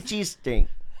 Philly cheesesteak.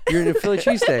 You're in a Philly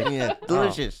cheesesteak. Yeah,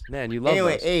 delicious. Oh, man, you love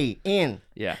Anyway, those. hey, Ian.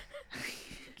 Yeah.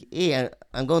 Yeah,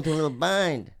 I'm going through a little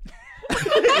bind.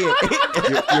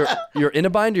 You're in a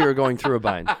bind or you're going through a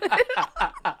bind?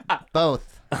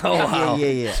 Both. Oh, wow.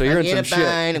 Yeah. So you're I'm in some a shit.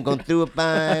 bind. I'm going through a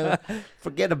bind.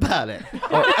 Forget about it.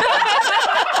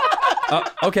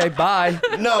 Okay, bye.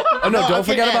 No. Oh, no, don't I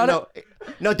forget can't, about it.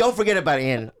 No, don't forget about it,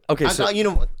 Ian. Okay, so- Are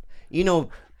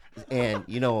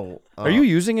Are you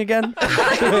using again?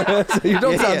 So you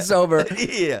don't sound sober.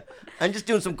 Yeah, I'm just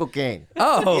doing some cocaine.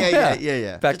 Oh,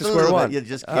 yeah. Back Just to a square little one. bit. Yeah,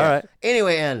 just All yeah. right.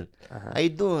 Anyway, Ann, how you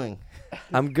doing?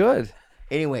 I'm good.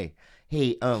 Anyway,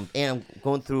 hey, Ann, I'm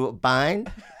going through a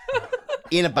bind.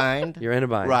 In a bind. You're in a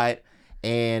bind. Right.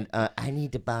 And I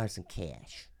need to borrow some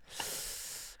cash.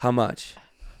 How much?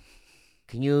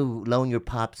 Can you loan your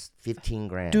pops 15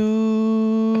 grand?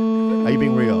 Dude. Are you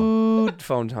being real?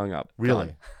 Phone hung up. Really?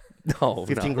 Gone. No.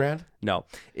 15 no. grand? No.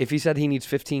 If he said he needs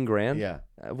 15 grand, Yeah.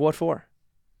 What for?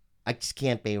 I just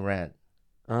can't pay rent.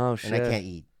 Oh, shit. And I can't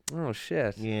eat. Oh,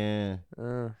 shit. Yeah.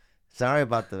 Uh, Sorry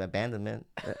about the abandonment.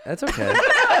 that's okay.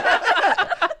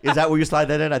 Is that where you slide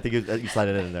that in? I think you slide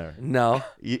it in there. No.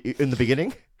 In the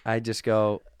beginning? I just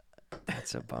go,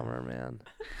 that's a bummer, man.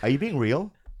 Are you being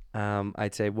real?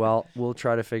 I'd say, well, we'll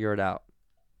try to figure it out.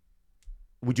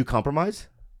 Would you compromise?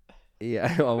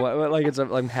 Yeah. Like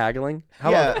I'm haggling?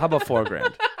 Yeah. How about 4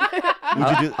 grand? Would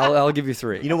you do? I'll give you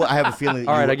 3. You know what? I have a feeling.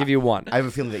 All right, I'll give you 1. I have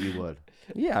a feeling that you would.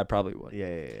 Yeah, I probably would.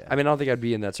 Yeah. I mean, I don't think I'd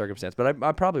be in that circumstance, but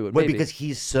I probably would. Wait, maybe. because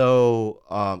he's so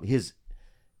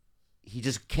he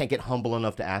just can't get humble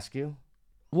enough to ask you.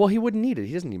 Well, he wouldn't need it.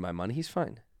 He doesn't need my money. He's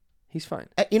fine. He's fine.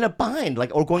 In a bind,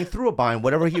 or going through a bind,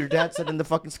 whatever your dad said in the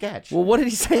fucking sketch. Well, what did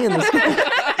he say in this? He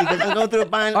goes, I'm going through a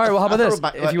bind. All right. Well, how about I'm this? through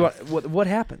a bind. If you want, what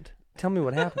happened? Tell me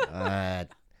what happened.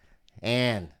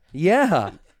 Ann,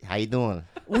 Yeah. how you doing?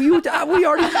 We already.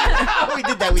 We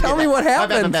did that. Tell me what My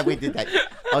bad, happened. we did that.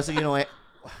 Also, you know what?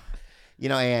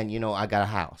 Ann, I got a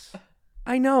house,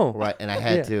 I know. right? And I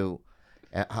had Yeah. to.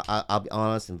 I'll be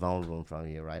honest and vulnerable in front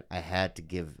of you, right? I had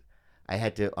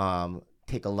to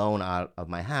take a loan out of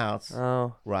my house,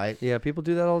 Oh. right? Yeah. People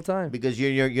do that all the time. Because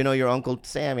your Uncle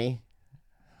Sammy.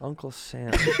 Uncle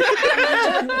Sam.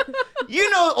 You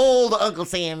know old Uncle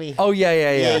Sammy. Oh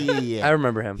yeah. Yeah. I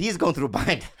remember him. He's going through a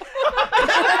bind.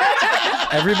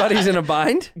 Everybody's in a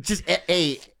bind. Just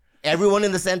everyone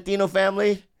in the Santino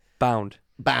family Bound.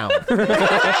 bound.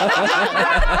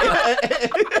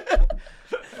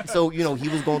 So he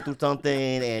was going through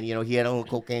something, and he had a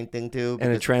cocaine thing too. And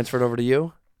it because transferred over to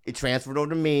you. it transferred over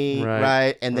to me, Right,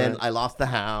 right? And then right. I lost the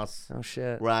house, Oh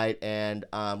shit. right? And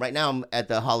right now I'm at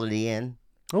the Holiday Inn.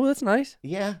 Oh, that's nice.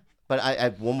 Yeah, but I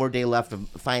have one more day left of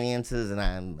finances, and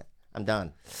I'm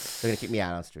done. They're gonna kick me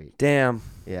out on the street. Damn.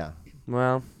 Yeah.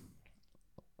 Well.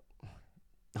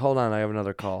 Hold on. I have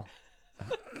another call.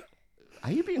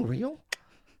 Are you being real?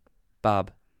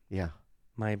 Bob. Yeah.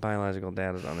 My biological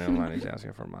dad is on the other line. He's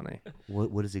asking for money.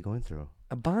 What is he going through?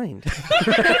 A bind.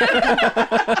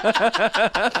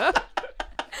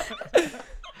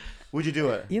 Would you do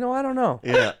it? You know, I don't know.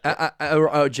 Yeah.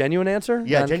 A genuine answer?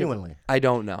 Yeah, genuinely. I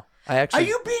don't know. I Are actually.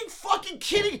 you being fucking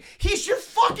kidding? He's your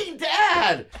fucking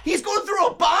dad. He's going through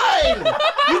a bind.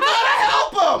 You gotta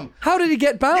help him. How did he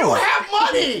get bound? You have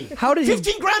money. How did he?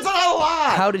 15 grand's not a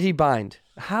lot. How did he bind?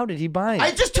 How did he bind? I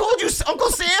just told you,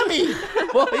 Uncle Sammy.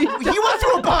 Well, He went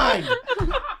through a bind.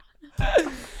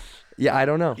 yeah, I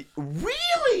don't know.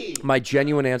 Really? My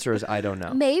genuine answer is I don't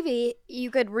know. Maybe you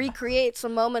could recreate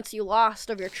some moments you lost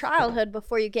of your childhood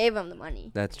before you gave him the money.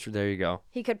 That's true. There you go.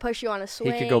 He could push you on a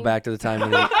swing. He could go back to the time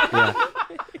when he, yeah.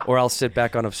 Or I'll sit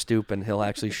back on a stoop and he'll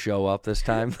actually show up this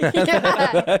time.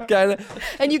 Yeah. Kinda.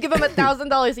 And you give him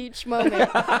 $1,000 each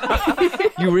moment.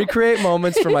 You recreate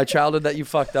moments from my childhood that you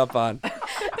fucked up on,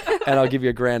 and I'll give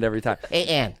you $1,000 every time. Hey,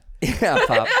 Ann. Yeah,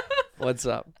 Pop. What's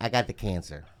up? I got the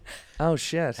cancer. Oh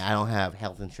shit. I don't have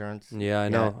health insurance. Yeah, I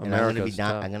know. And I'm America's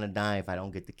tough. gonna die if I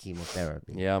don't get the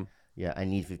chemotherapy. Yeah. Yeah, I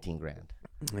need 15 grand.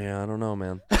 Yeah, I don't know,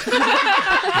 man.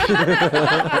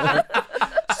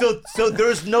 So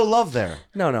there's no love there.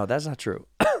 No, that's not true.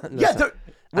 Yeah, there,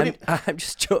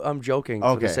 I'm joking for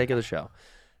the Okay. sake of the show.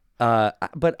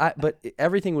 But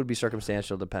everything would be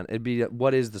circumstantial. It'd be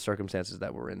what is the circumstances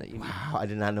that we're in that you need. wow, I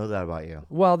did not know that about you.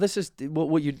 Well, this is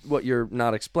what you're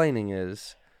not explaining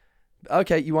is.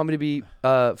 Okay, you want me to be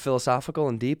philosophical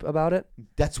and deep about it?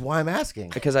 That's why I'm asking.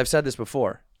 Because I've said this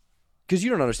before. Because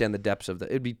you don't understand the depths of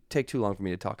it'd take too long for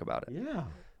me to talk about it. Yeah.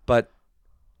 But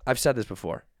I've said this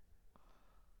before.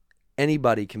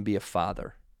 Anybody can be a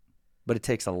father, but it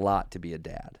takes a lot to be a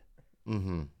dad.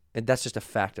 Mm-hmm. And that's just a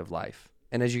fact of life.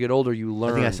 And as you get older, you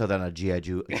learn. I think I saw that on a G.I.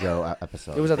 Joe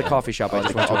episode. It was at the coffee shop. I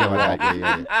just went to. Okay, my bad.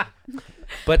 Yeah.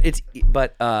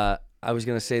 But I was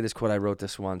gonna say this quote. I wrote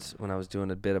this once when I was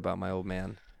doing a bit about my old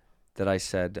man, that I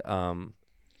said, a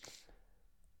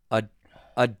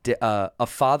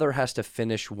father has to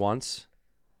finish once,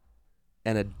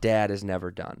 and a dad is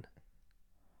never done.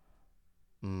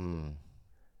 Mm.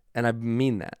 And I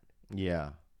mean that. Yeah.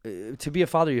 To be a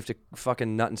father, you have to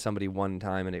fucking nut in somebody one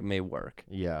time, and it may work.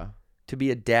 Yeah. To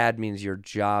be a dad means your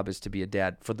job is to be a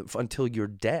dad until you're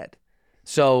dead.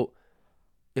 So,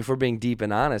 if we're being deep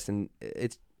and honest, and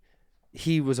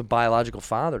he was a biological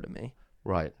father to me.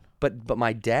 Right. But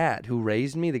my dad, who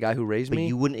raised me, the guy who raised me,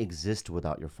 you wouldn't exist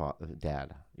without your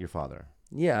dad, your father.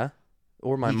 yeah,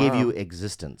 or my he mom. gave you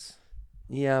existence.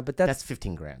 Yeah, but That's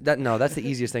 15 grand. That's the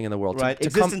easiest thing in the world. Right.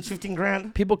 Existence, 15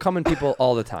 grand. People come in people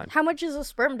all the time. How much is a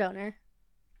sperm donor?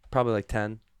 Probably like 10,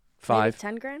 Maybe 5.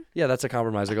 10 grand? Yeah, that's a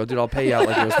compromise. I go, dude, I'll pay you out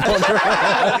like you're a sponsor.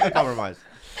 That's a good compromise.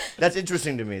 That's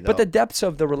interesting to me, though. But the depths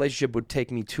of the relationship would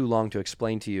take me too long to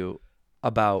explain to you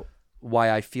about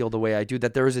why I feel the way I do,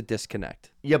 that there is a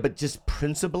disconnect. Yeah, but just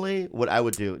principally, what I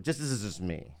would do, this is just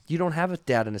me. You don't have a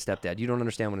dad and a stepdad. You don't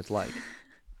understand what it's like.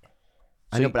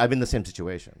 I know, but I've been in the same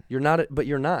situation. You're not.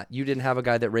 You didn't have a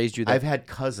guy that raised you. I've had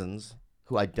cousins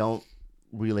who I don't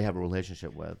really have a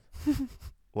relationship with.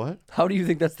 What? How do you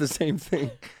think that's the same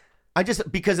thing?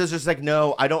 Because it's just like,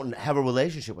 no, I don't have a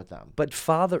relationship with them. But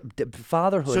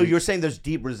fatherhood. So you're saying there's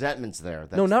deep resentments there?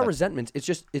 No, not resentments. It's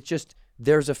just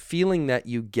there's a feeling that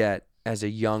you get as a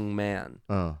young man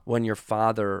when your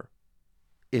father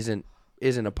isn't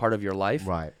a part of your life.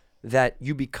 Right. That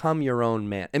you become your own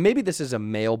man. And maybe this is a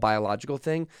male biological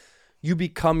thing. You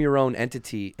become your own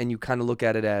entity, and you kind of look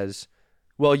at it as,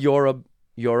 well, you're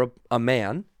a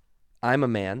man. I'm a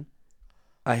man.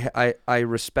 I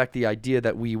respect the idea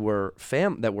that we're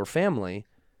family,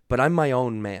 but I'm my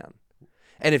own man.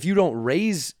 And if you don't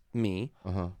raise me,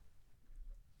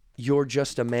 you're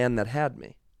just a man that had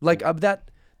me. Like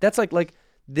that's like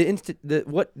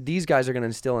what these guys are going to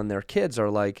instill in their kids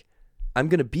are like, I'm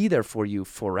going to be there for you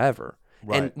forever.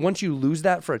 Right. And once you lose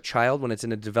that for a child when it's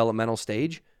in a developmental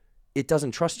stage, it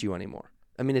doesn't trust you anymore.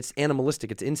 I mean, it's animalistic,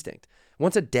 it's instinct.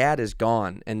 Once a dad is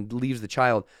gone and leaves the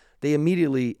child, they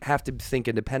immediately have to think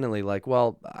independently like,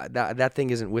 well, that thing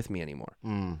isn't with me anymore.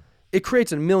 Mm. It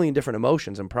creates a million different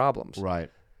emotions and problems.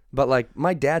 Right. But like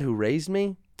my dad who raised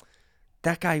me,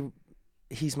 that guy,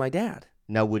 he's my dad.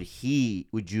 Now, would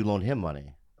you loan him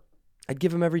money? I'd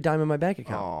give him every dime in my bank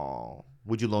account. Oh.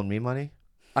 Would you loan me money?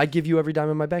 I'd give you every dime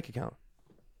in my bank account.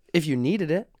 If you needed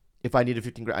it. If I needed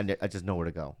 15 grand, I just know where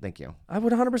to go. Thank you. I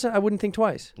would 100%. I wouldn't think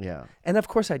twice. Yeah. And of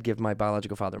course I'd give my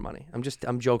biological father money.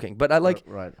 I'm joking. But I like,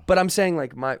 right. But I'm saying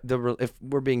like if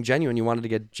we're being genuine, you wanted to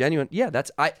get genuine. Yeah,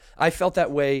 I felt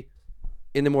that way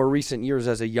in the more recent years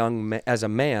as a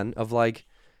man of like,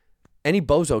 any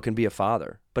bozo can be a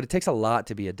father, but it takes a lot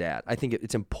to be a dad. I think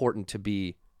it's important to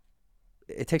be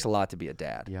it takes a lot to be a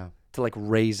dad. Yeah. To like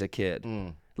raise a kid.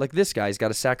 Like this guy's got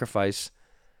to sacrifice.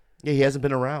 Yeah, he hasn't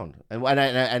been around, and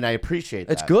I appreciate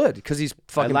that. It's good because he's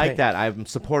fucking. I like that. I'm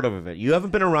supportive of it. You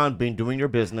haven't been around, doing your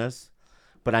business,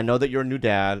 but I know that you're a new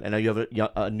dad. I know you have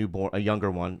a younger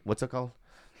one. What's it called?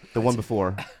 The one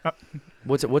before.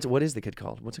 What is the kid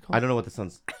called? What's it called? I don't know what the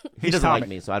son's. He He's doesn't Tommy. like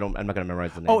me, so I'm not gonna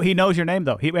memorize the name. Oh, he knows your name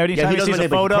though. Every yeah, time he he knows sees my a name,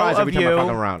 but he photo cries every of time I fuck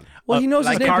you. around. Well, he knows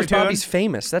like his name because cartoon? Bobby's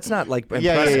famous. That's not like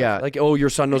Yeah. impressive. Like, oh, your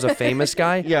son knows a famous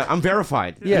guy. Yeah, I'm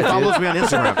verified. Yeah, he dude. follows me on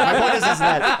Instagram. My point is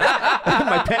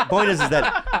that point is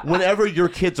that whenever your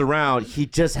kid's around, he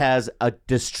just has a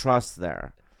distrust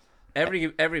there. Every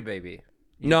baby.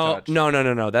 No.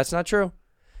 That's not true.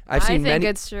 I've I seen think many.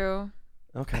 it's true.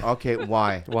 Okay. Okay,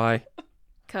 why? Why?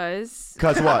 Cause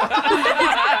Cause what?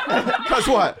 Cause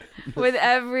what? with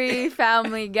every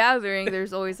family gathering,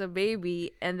 there's always a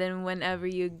baby, and then whenever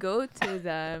you go to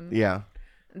them, Yeah.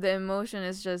 the emotion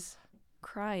is just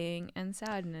crying and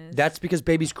sadness. That's because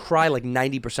babies cry like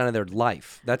 90% of their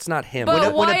life. That's not him.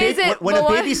 But why is it? When but a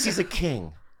why- baby sees a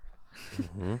king,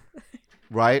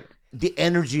 right? The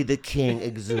energy the king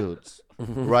exudes,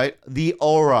 right? The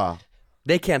aura.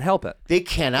 They can't help it. They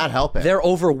cannot help it. They're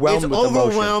overwhelmed It's with emotion.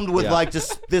 overwhelmed with Yeah. like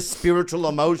just this spiritual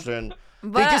emotion. They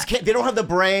But- just can't. They don't have the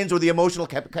brains or the emotional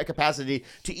capacity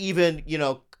to even,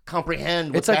 comprehend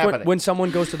what's It's like happening. when someone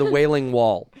goes to the Wailing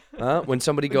Wall. When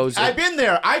somebody goes, I've been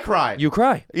there. I cried. you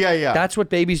cry. Yeah. That's what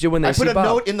babies do when they I see put a Bob.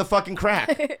 note in the fucking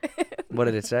crack. What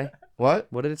did it say? What?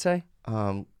 What did it say?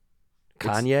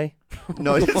 Kanye?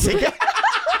 No, it didn't say.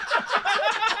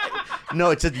 No,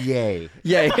 it said yay.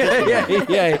 Yay.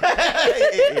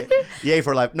 Yay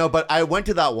for life. No, but I went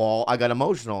to that wall. I got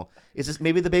emotional. It's just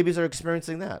maybe the babies are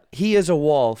experiencing that. He is a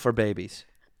wall for babies.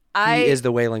 He is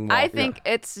the Wailing Wall. I think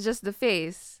it's just the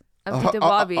face of Tito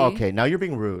Bobby. Okay, now you're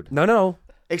being rude. No.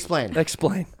 Explain.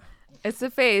 Explain. It's the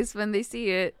face when they see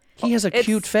it. He has a It's-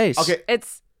 cute face. Okay.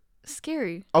 It's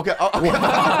scary. Okay. Okay. Okay.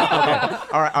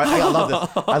 All right. I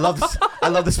love this. I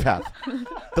love this path.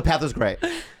 The path is great.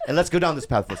 And let's go down this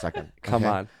path for a second. Come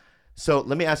okay? on. So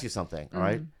let me ask you something. All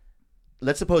right.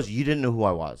 Let's suppose you didn't know who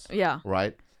I was. Yeah.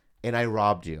 Right. And I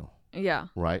robbed you. Yeah.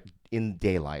 Right. In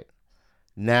daylight.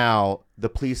 Now the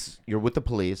police. You're with the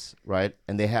police. Right.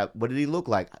 And they have. What did he look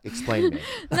like? Explain to me.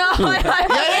 No.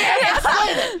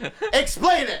 Explain it.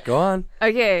 Explain it. Go on.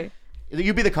 Okay.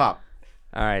 You be the cop.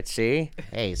 All right, see?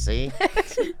 Hey, see.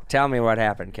 Tell me what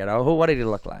happened, kiddo. What did he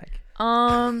look like?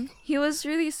 He was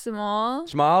really small.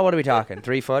 Small? What are we talking?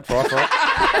 3 foot? 4 foot?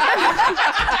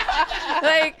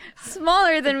 Like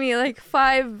smaller than me, like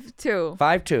 5'2".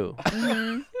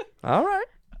 5'2". All right.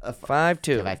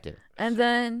 5'2". 5'2". And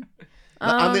then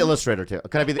I'm the illustrator too.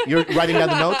 Can I be? You're writing down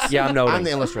the notes. Yeah, I'm noting. I'm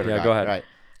the illustrator. Yeah, guy. go ahead. Right.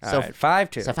 All So right,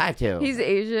 5'2". So 5'2". he's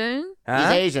Asian. Huh?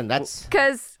 He's Asian. That's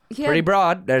Cause he Pretty had,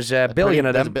 broad. There's a billion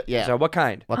of there's a them. yeah. So what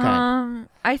kind? what kind?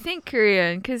 I think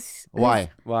Korean, cause Why?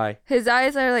 Why? his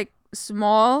eyes are like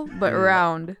small but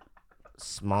round.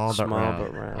 Small but Small round.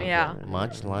 but round. Yeah.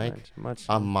 Much like Much.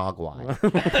 a mogwai.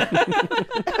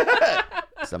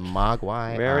 It's a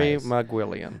mogwai. Very eyes.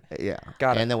 Mugwilliam. Yeah.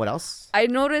 Got it. And then what else? I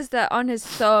noticed that on his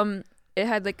thumb, it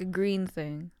had like a green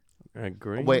thing. A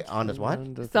green. Wait, on his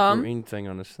what? The Thumb? green thing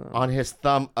on his thumb. On his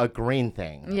thumb, a green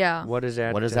thing. Yeah. What is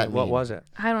that? What does that What mean? was it?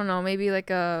 I don't know, maybe like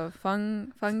a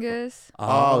fungus.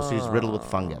 Oh, so he's riddled with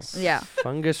fungus. Yeah.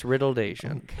 Fungus riddled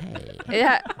Asian.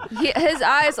 Okay. His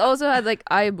eyes also had like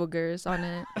eye boogers on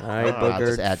it. Eye I'll boogered,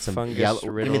 just add some fungus yellow.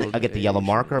 riddled. I get the yellow Asian.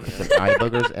 marker, put some eye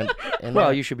boogers, and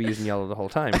Well, you should be using yellow the whole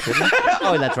time, shouldn't you?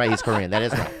 Oh, that's right. He's Korean. That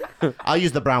is right. I'll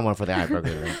use the brown one for the eye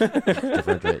boogers.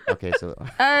 Differentiate. Okay, so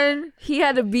And he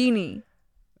had a beanie.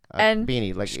 And-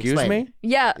 beanie. Like, Excuse explain. me?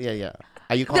 Yeah. Yeah.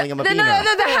 Are you calling him a No, beanie?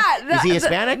 the hat. Is he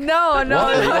Hispanic? No. What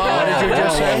did you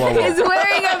just say? He's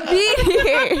wearing a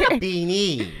beanie.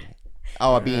 Beanie.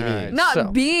 Oh, a beanie. Right. Not So-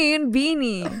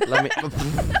 beanie.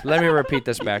 Let me repeat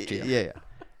this back to you. Yeah.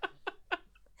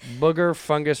 Booger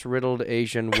fungus riddled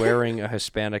Asian wearing a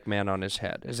Hispanic man on his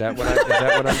head. Is that what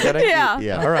I'm getting? Yeah.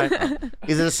 Yeah. All right.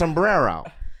 Is it a sombrero?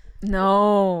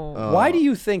 No. Why do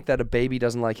you think that a baby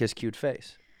doesn't like his cute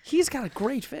face? He's got a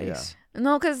great face.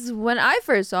 No, because when I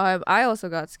first saw him, I also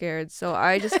got scared. So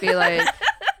I just feel like,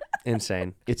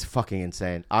 Insane. It's fucking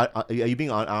insane. Are you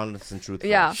being honest and truthful?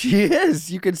 yeah. She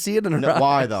is. You can see it in her No, eyes.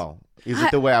 why though? Is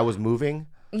it the way I was moving?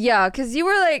 Yeah, because you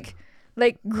were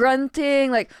like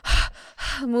grunting, like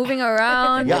moving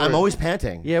around. Yeah, I'm always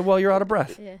panting. Yeah, well, you're out of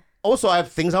breath. Also, I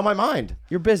have things on my mind.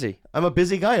 You're busy. I'm a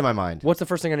busy guy in my mind. What's the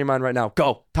first thing on your mind right now?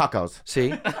 Go. Tacos.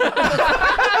 See?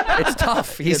 It's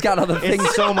tough. He's got other things.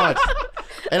 It's so much.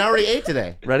 And I already ate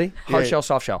today. Ready? Hard Yeah. shell,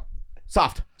 soft shell.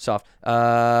 Soft. Soft.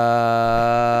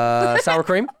 Sour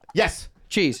cream? Yes.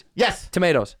 Cheese. Yes.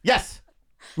 Tomatoes. Yes.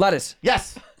 Lettuce.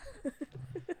 Yes.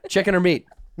 Chicken or meat.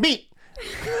 Meat.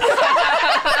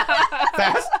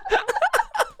 Fast.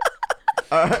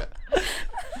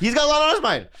 He's got a lot on his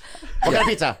mind. What kind of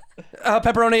pizza?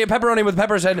 Pepperoni with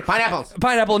peppers and Pineapples.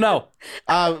 pineapple. No.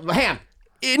 Ham.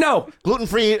 No.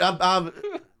 Gluten-free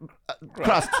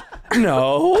crust.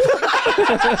 No.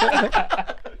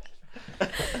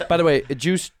 By the way,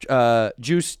 Juice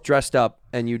dressed up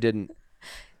and you didn't.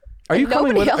 Are you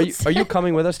coming with? Are you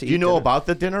coming with us to eat? Do you know dinner? about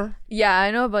the dinner? Yeah, I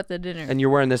know about the dinner. And you're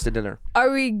wearing this to dinner. Are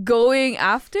we going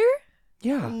after?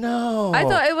 Yeah. No. I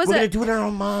thought it was We're a- gonna do it in our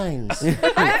own minds. I'm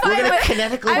fine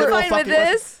kinetically. I'm fine with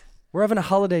this. We're having a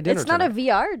holiday dinner. It's not a tonight.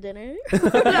 VR dinner.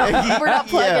 we're not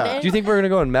plugging in. Do you think we're gonna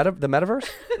go in the metaverse?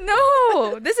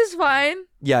 No, this is fine.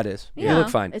 Yeah, it is. You Yeah, look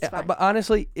fine. it's fine. But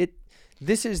honestly,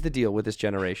 this is the deal with this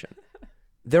generation.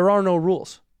 There are no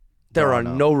rules. There are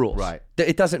no rules. Right.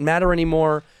 It doesn't matter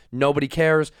anymore. Nobody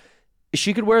cares.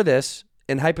 She could wear this,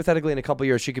 and hypothetically, in a couple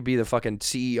years, she could be the fucking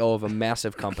CEO of a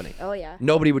massive company. Oh yeah.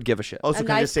 Nobody would give a shit. Also, A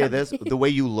can I nice just say company. this? The way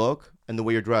you look and the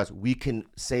way you're dressed, we can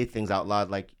say things out loud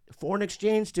like foreign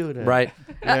exchange student. Right.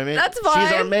 You know what I mean? That's She's our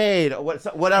fine. maid.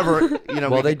 Whatever. You know.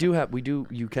 Well,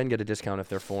 you can get a discount if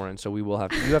they're foreign, so we will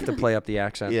have. You have to play up the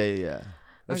accent. Yeah.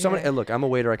 If somebody, look, I'm a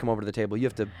waiter. I come over to the table. You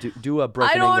have to do a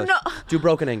broken I don't English. know. Do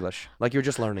broken English, like you're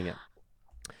just learning it.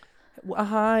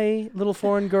 Hi, little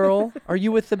foreign girl. Are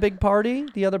you with the big party?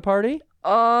 The other party?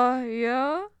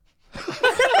 Yeah.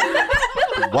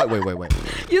 What? Wait.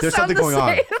 You There's sound something the going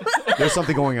on. same. There's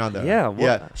something going on there. Yeah, what-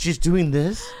 Yeah. She's doing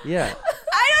this. Yeah.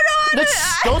 I don't know.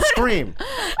 Don't scream.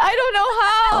 I don't know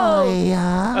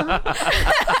how.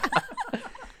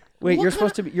 Wait, you're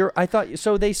supposed to be. I thought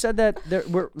so. They said that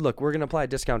we're gonna apply a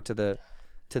discount to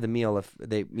the meal if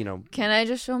they, Can I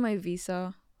just show my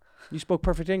visa? You spoke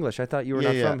perfect English. I thought you were Yeah,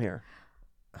 not yeah. from here.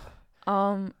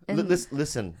 And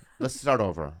Listen. Let's start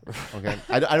over. Okay.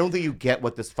 I don't think you get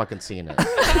what this fucking scene is.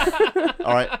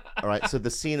 All right. So the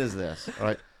scene is this. All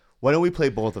right. Why don't we play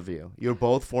both of you? You're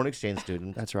both foreign exchange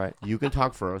students. That's right. You can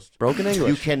talk first. Broken English.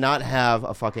 You cannot have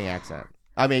a fucking accent.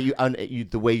 I mean, you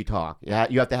the way you talk. Yeah.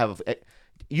 You have to have a.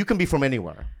 You can be from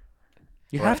anywhere.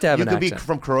 You have to have You an can accent. be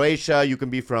from Croatia. You can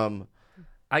be from.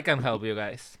 I can help you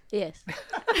guys. Yes.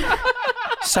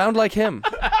 Sound like him.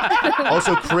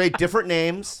 Also, create different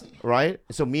names, right?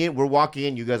 So we're walking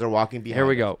in. You guys are walking behind. Here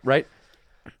we us. go. Right.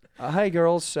 Hi,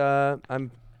 girls. I'm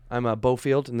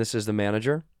Beaufield, and this is the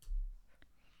manager.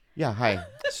 Yeah. Hi,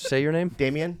 Say your name.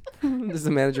 Damien. This is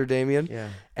the manager, Damien. Yeah.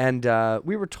 And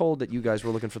we were told that you guys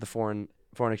were looking for the foreign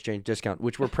exchange discount,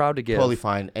 which we're proud to give. Totally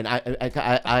fine. And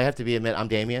I have to be admit, I'm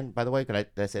Damien, by the way. Did I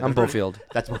say that? I'm Beaufield.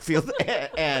 That's Beaufield.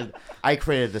 And I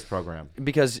created this program.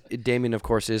 Because Damien, of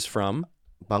course, is from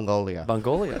Mongolia.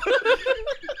 Mongolia.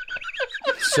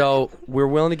 So we're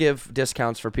willing to give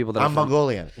discounts for people that I'm are from.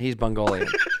 Mongolian. He's Mongolian.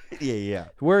 Yeah.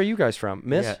 Where are you guys from,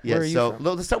 Miss? Yeah. Where are you So from?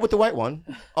 let's start with the white one.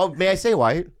 Oh, may I say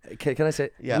white? Can I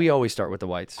say? Yeah. We always start with the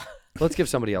whites. Let's give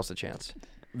somebody else a chance.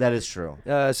 That is true.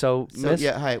 So So Miss.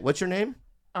 yeah, hi. What's your name?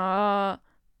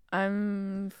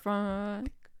 I'm from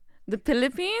the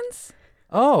Philippines.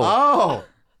 Oh. Oh.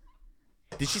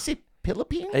 Did she say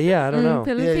Philippines? Yeah, I don't know.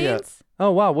 Philippines.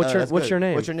 Oh wow. What's That's your good.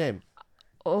 name? What's your name?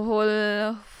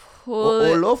 Olofo.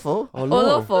 Olofo.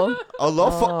 Olofo.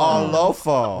 Olofo.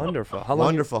 Olofo. Wonderful.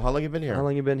 Wonderful. How long you been here? How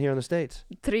long you been here in the States?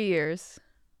 3 years.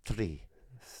 3.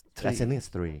 I think it's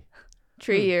 3.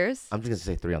 3 years. I'm just gonna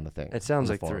say 3 on the thing. It sounds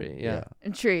on the like form. 3. Yeah.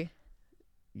 And 3.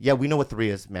 Yeah, we know what 3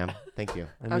 is, ma'am. Thank you.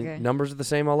 I mean, Okay. numbers are the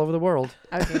same all over the world.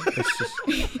 Okay. It's just.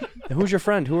 And who's your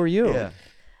friend? Who are you? Yeah.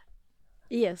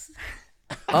 Yes.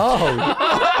 Oh.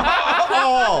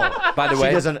 Oh. By the She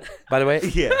way. doesn't. By the way.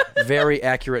 Yeah. Very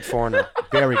accurate foreigner.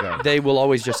 Very good. They will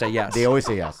always just say yes. They always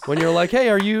say yes. When you're like, hey,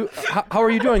 how are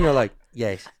you doing? They're like,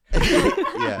 yes.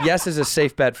 Yeah. Yes is a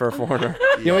safe bet for a foreigner.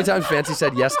 You know how many times Fancy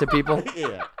said yes to people?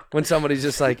 Yeah. When somebody's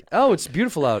just like, oh, it's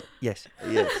beautiful out. Yes.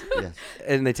 Yes. Yes.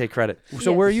 And they take credit.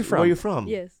 So Yes. where are you from? Where are you from?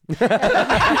 Yes.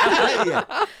 Yeah.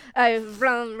 I'm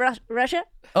from Russia.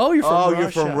 Oh, you're from Oh, Russia.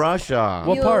 you're from Russia.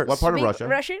 What part? What part of Speak Russia?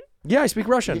 Russian? Yeah, I speak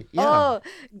Russian. Yeah. Oh,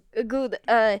 good.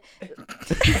 I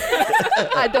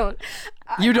don't.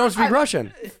 You don't speak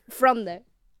Russian. From there.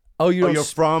 Oh, you Oh, don't. you're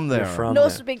from there. You're from No there.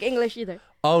 speak English either.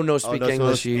 Oh, no Oh, speak no, so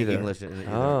English speak either. English either.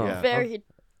 Oh. Yeah. Very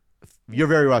You're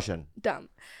very Russian. dumb.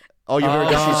 Oh, you're very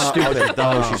Oh, dumb. she's stupid.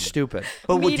 dumb. Oh, she's stupid.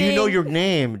 But do you know Meeting- your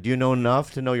name? Do you know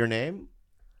enough to know your name?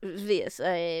 Yes.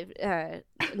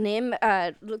 Name.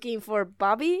 Looking for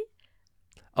Bobby.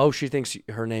 Oh, she thinks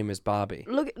her name is Bobby.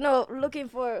 Looking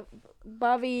for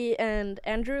Bobby and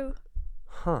Andrew.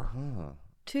 Huh. Huh.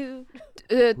 2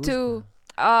 2.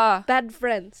 bad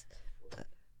friends.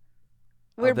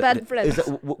 We're bad friends.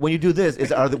 When you do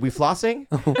this, are we flossing?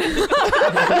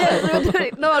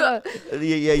 No.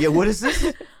 Yeah. What is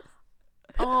this?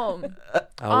 We're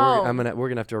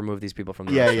gonna have to remove these people from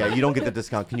the Yeah. restaurant. You don't get the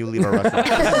discount. Can you leave our restaurant?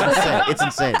 It's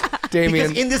insane. Damien.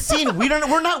 Because in this scene, we're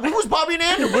not. Who's Bobby and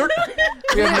Andrew?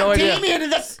 We have no idea. Damien,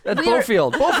 and that's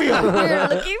Bofield. We're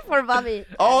looking for Bobby.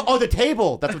 Oh, the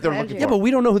table. That's what they're looking for. Yeah, but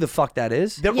we don't know who the fuck that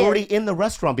is. They're already in the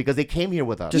restaurant because they came here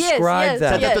with us. Describe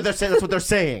that. That's what they're saying. That's what they're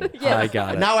saying. I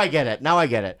got it. Now I get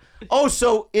it. Oh,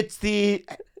 so it's the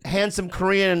handsome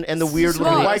Korean and the weird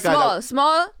looking white guy.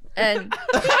 Small, and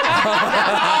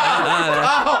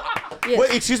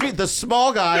Wait, excuse me, the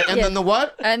small guy and then the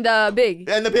what? and big.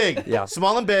 And the big. Yeah.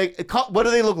 Small and big. What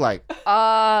do they look like?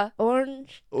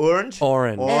 Orange. Orange?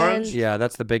 Orange. Yeah,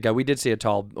 that's the big guy. We did see a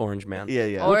tall orange man.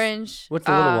 Yeah. Orange. What's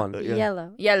the little one?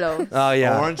 Yellow. Yellow. Oh,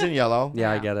 yeah. Orange and yellow.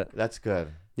 Yeah, I get it. That's good.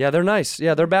 Yeah, they're nice.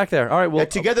 Yeah, they're back there. All right, well,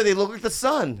 Together they look like the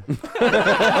sun.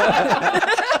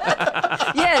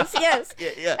 Yes.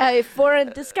 Yeah. A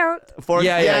foreign discount. Yeah.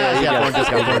 Foreign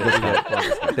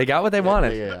discount. they got what they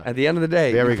wanted. Yeah. At the end of the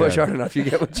day, Very you push good. hard enough, you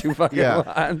get what you fucking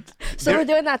want. So we're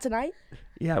doing that tonight?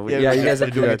 Yeah, you we're guys have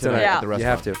to do doing that it tonight tonight. at the You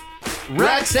have restaurant. to.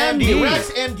 Rex MD.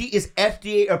 Rex MD is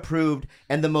FDA approved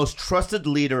and the most trusted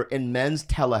leader in men's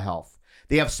telehealth.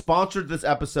 They have sponsored this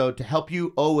episode to help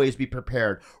you always be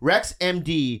prepared. Rex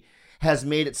MD has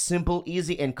made it simple,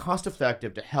 easy, and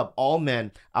cost-effective to help all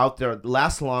men out there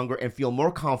last longer and feel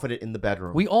more confident in the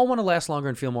bedroom. We all want to last longer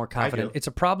and feel more confident. do. It's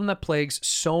a problem that plagues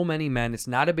so many men. It's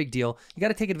not a big deal. You got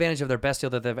to take advantage of their best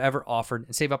deal that they've ever offered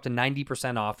and save up to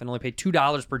 90% off and only pay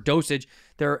 $2 per dosage.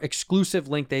 Their exclusive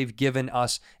link they've given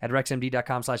us at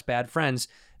rexmd.com/badfriends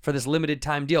for this limited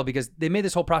time deal because they made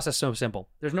this whole process so simple.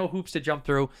 There's no hoops to jump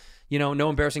through, no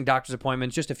embarrassing doctor's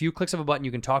appointments, just a few clicks of a button.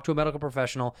 You can talk to a medical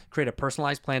professional, create a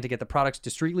personalized plan to get the products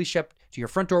discreetly shipped to your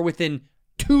front door within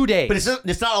 2 days. But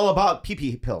it's not all about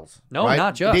pee pills. No, right?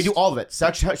 not just. They do all of it.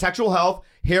 Sexual health,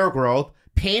 hair growth,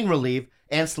 pain relief,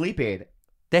 and sleep aid.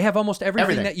 They have almost everything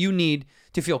Everything. that you need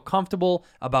to feel comfortable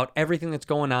about everything that's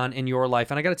going on in your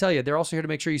life. And I got to tell you, they're also here to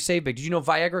make sure you save big. Did you know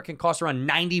Viagra can cost around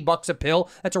 $90 a pill?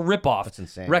 That's a ripoff. That's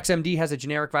insane. RexMD has a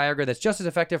generic Viagra that's just as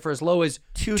effective for as low as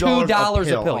 $2 $2 a a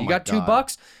pill. pill. Oh You my got God.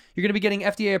 $2. You're going to be getting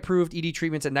FDA-approved ED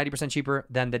treatments at 90% cheaper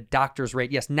than the doctor's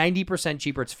rate. Yes, 90%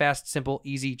 cheaper. It's fast, simple,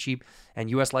 easy, cheap, and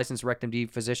U.S. licensed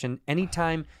RecMD physician.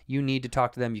 Anytime you need to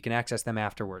talk to them, you can access them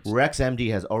afterwards.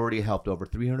 RexMD has already helped over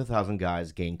 300,000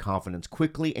 guys gain confidence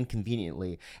quickly and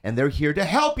conveniently, and they're here to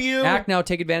help you. Act now.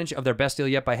 Take advantage of their best deal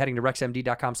yet by heading to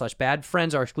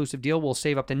rexmd.com/badfriends. Our exclusive deal will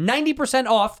save up to 90%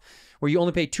 off, where you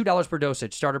only pay $2 per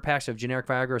dosage. Starter packs of generic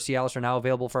Viagra or Cialis are now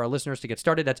available for our listeners to get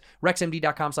started. That's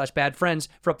rexmd.com/badfriends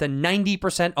for up to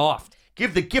 90% off.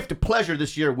 Give the gift of pleasure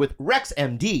this year with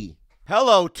RexMD.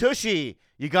 Hello, Tushy.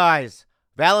 You guys,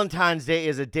 Valentine's Day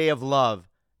is a day of love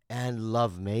and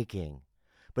lovemaking.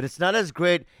 But it's not as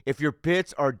great if your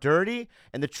bits are dirty,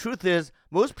 and the truth is,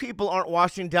 most people aren't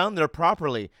washing down there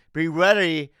properly. Be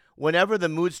ready whenever the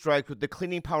mood strikes with the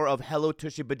cleaning power of Hello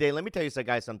Tushy Bidet. Let me tell you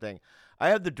guys something. I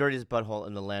have the dirtiest butthole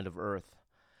in the land of Earth.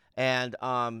 And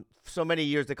so many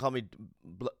years they call me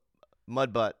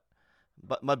mud butt.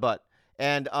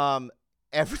 And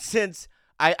ever since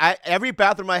every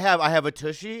bathroom I have a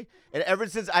Tushy, and ever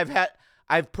since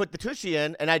I've put the Tushy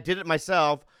in and I did it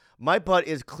myself, my butt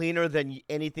is cleaner than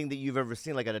anything that you've ever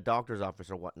seen, like at a doctor's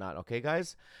office or whatnot. Okay,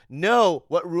 guys? Know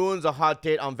what ruins a hot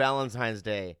date on Valentine's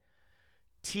Day.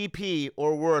 TP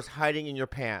or worse, hiding in your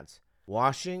pants.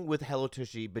 Washing with Hello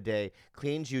Tushy Bidet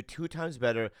cleans you 2 times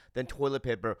better than toilet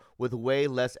paper with way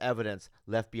less evidence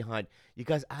left behind. You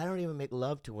guys, I don't even make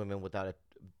love to women without a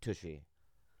Tushy.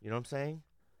 You know what I'm saying?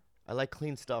 I like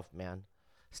clean stuff, man.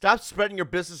 Stop spreading your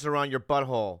business around your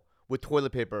butthole with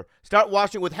toilet paper. Start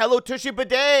washing with Hello Tushy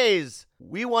Bidets.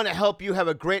 We want to help you have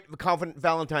a great, confident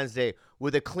Valentine's Day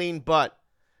with a clean butt.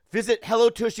 Visit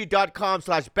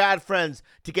HelloTushy.com/badfriends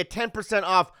to get 10%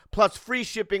 off plus free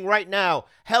shipping right now.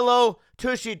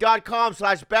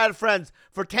 HelloTushy.com/badfriends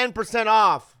for 10%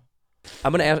 off. I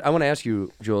want to ask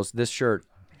you, Jules, this shirt.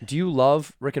 Do you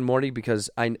love Rick and Morty? Because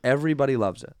everybody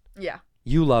loves it. Yeah.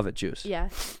 You love it, Juice. Yeah.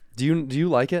 Do you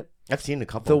like it? I've seen a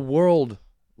couple. The world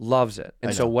loves it.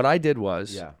 And I so know. what I did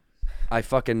was Yeah. I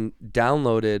fucking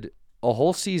downloaded a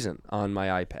whole season on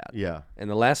my iPad. Yeah. And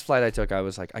the last flight I took, I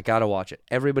was like, I gotta watch it.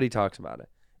 Everybody talks about it,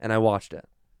 and I watched it.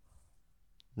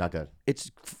 Not good.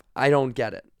 I don't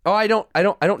get it. Oh, I don't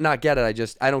not get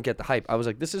it. I don't get the hype. I was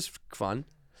like, this is fun,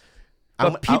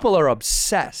 but people are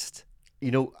obsessed.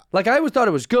 You know, like I always thought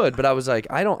it was good, but I was like,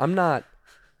 I'm not.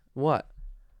 What?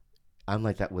 I'm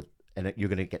like that with, and you're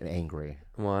gonna get angry.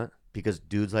 What? Because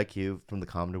dudes like you from the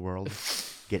comedy world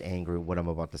get angry what I'm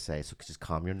about to say. So just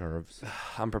calm your nerves.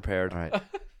 I'm prepared. All right.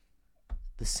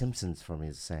 The Simpsons for me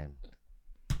is the same.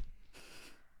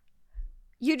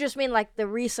 You just mean like the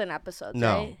recent episodes,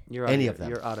 No. right? You're Any out of them.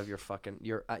 You're out of your fucking.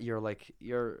 You're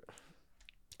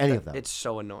Any of them. It's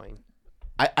so annoying.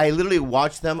 I literally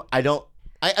watch them. I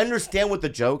understand what the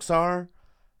jokes are.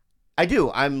 I do.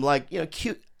 I'm like,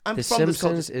 cute. I'm The from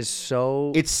Simpsons this culture. is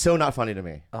so. It's so not funny to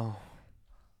me. Oh.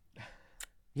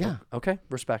 Yeah. Okay.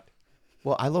 Respect.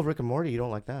 Well, I love Rick and Morty. You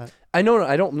don't like that. I know.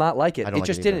 I don't not like it. I don't It like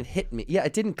just it either. didn't hit me. Yeah,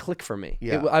 it didn't click for me.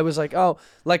 Yeah. I was like, oh,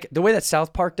 like the way that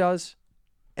South Park does,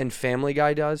 and Family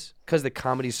Guy does, because the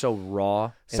comedy's so raw.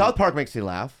 and South Park makes me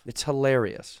laugh. It's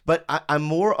hilarious. But I'm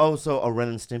more also a Ren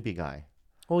and Stimpy guy.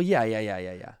 Well, yeah.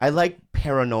 I like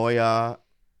paranoia.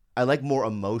 I like more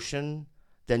emotion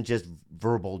than just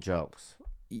verbal jokes.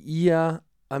 Yeah.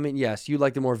 I mean, yes, you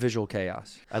like the more visual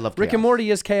chaos. I love Rick and chaos.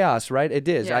 Morty is chaos, right? It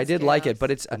is. Yeah, I it's did like chaos. it,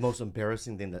 but it's The most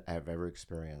embarrassing thing that I've ever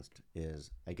experienced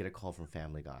is I get a call from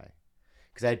Family Guy.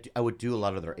 Because I would do a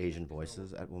lot of their Asian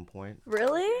voices at one point.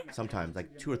 Really? Sometimes,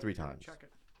 like 2 or 3 times.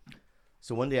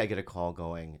 So one day I get a call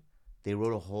going, they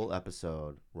wrote a whole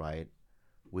episode, right,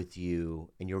 with you,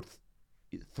 and you're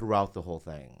throughout the whole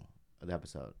thing, the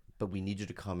episode. But we need you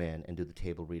to come in and do the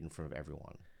table read in front of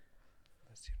everyone.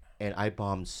 And I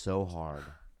bombed so hard.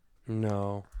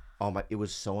 no. Oh my! It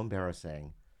was so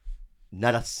embarrassing.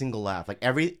 Not a single laugh. Like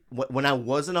when I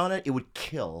wasn't on it, it would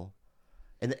kill.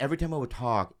 And then every time I would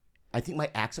talk, I think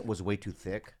my accent was way too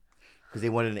thick because they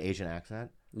wanted an Asian accent.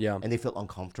 Yeah. And they felt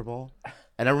uncomfortable.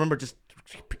 And I remember just,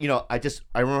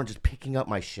 I remember just picking up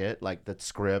my shit, like the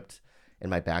script in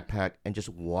my backpack, and just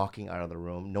walking out of the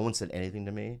room. No one said anything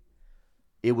to me.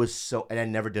 It was so, and I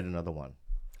never did another one.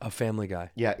 A Family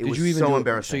Guy. Yeah, it Did was you even so do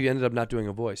embarrassing. So you ended up not doing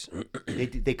a voice.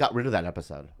 They got rid of that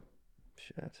episode.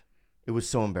 Shit. It was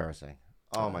so embarrassing.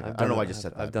 Oh my god! I've I don't know done why a- I just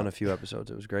said that. I've done a few episodes.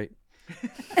 It was great.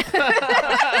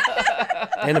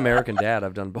 And American Dad.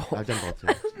 I've done both. I've done both too.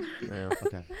 Yeah.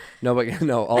 Okay. No, but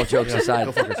no. All jokes aside,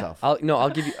 Go fuck yourself. I'll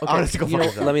give you. Okay, Honestly, go you fuck know,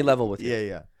 yourself. let me level with you.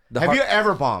 Yeah. The Have har- you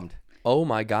ever bombed? Oh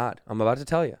my God! I'm about to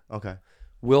tell you. Okay.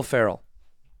 Will Ferrell.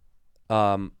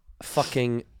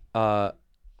 Fucking.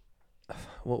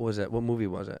 What was it? What movie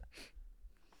was it?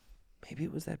 Maybe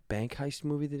it was that bank heist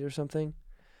movie that or something.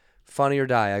 Funny or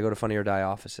Die. I go to Funny or Die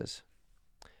offices.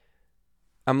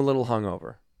 I'm a little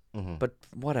hungover, but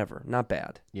whatever. Not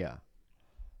bad. Yeah.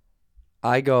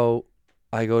 I go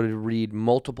to read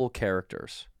multiple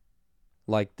characters.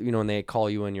 Like, and they call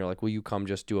you and you're like, will you come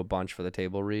just do a bunch for the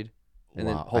table read? And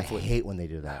then hopefully I hate when they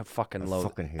do that. I fucking I load.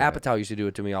 fucking hate it. Apatow used to do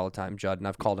it to me all the time, Judd, and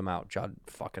I've called him out. Judd.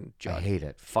 I hate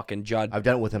it. Fucking Judd. I've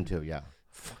done it with him too. Yeah.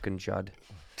 Fucking Judd.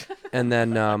 And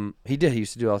then he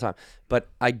used to do it all the time. But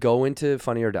I go into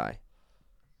Funny or Die.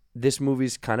 This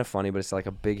movie's kind of funny, but it's like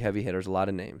a big heavy hitter. There's a lot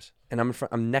of names. And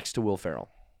I'm next to Will Ferrell.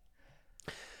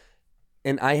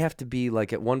 And I have to be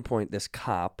like, at one point, this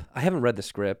cop. I haven't read the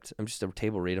script. I'm just a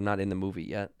table read. I'm not in the movie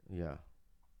yet. Yeah.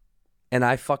 And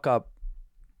I fuck up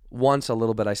once a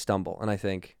little bit. I stumble. And I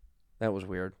think, that was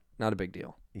weird. Not a big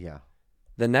deal. Yeah.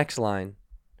 The next line,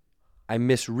 I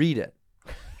misread it.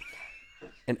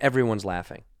 And everyone's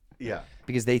laughing. Yeah.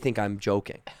 Because they think I'm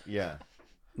joking. Yeah.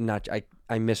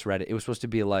 I misread it. It was supposed to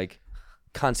be like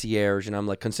concierge, and I'm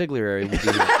like consigliere would be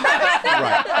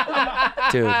Right.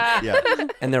 dude. Yeah.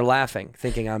 And they're laughing,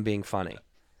 thinking I'm being funny.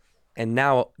 And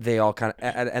now they all kind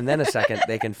of, and then a second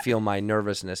they can feel my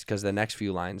nervousness because the next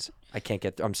few lines I can't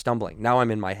get. I'm stumbling. Now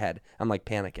I'm in my head. I'm like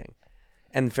panicking,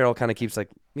 and Farrell kind of keeps like,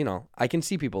 I can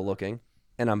see people looking,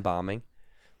 and I'm bombing.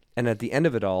 And at the end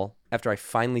of it all, after I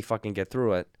finally fucking get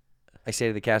through it, I say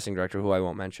to the casting director, who I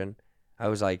won't mention, I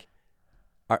was like,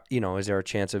 is there a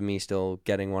chance of me still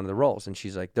getting one of the roles? And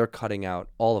she's like, they're cutting out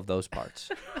all of those parts.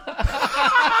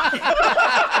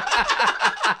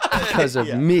 Because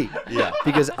of me. Yeah.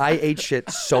 Because I ate shit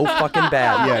so fucking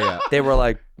bad. Yeah. They were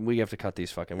like, we have to cut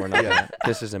these fucking, we're not gonna,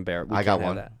 this is embarrassing. I got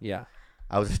one. That. Yeah.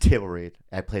 I was a table read.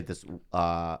 I played this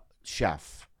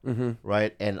chef,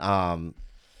 right? And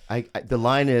the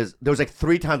line is, there was like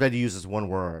 3 times I had to use this one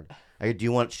word. I go, do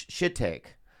you want shit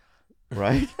take?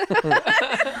 Right?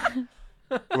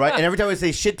 Right? And every time I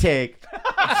say shit take,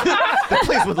 the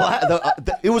place would laugh.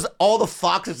 It was all the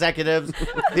Fox executives.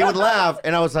 They would laugh.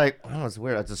 And I was like, oh, it's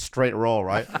weird. It's a straight roll,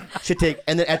 right? Shit take.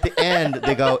 And then at the end,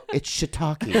 they go, it's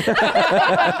shiitake. And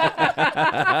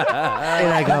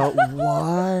I go,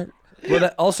 what?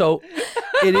 Well, also,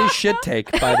 it is shit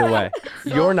take, by the way.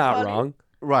 You're not wrong.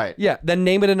 Right. Yeah, then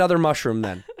name it another mushroom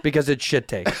then, because it's shit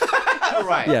take.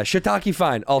 Right. Yeah, shiitake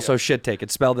fine. Also shit take.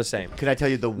 It's spelled the same. Can I tell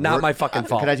you the Not my fucking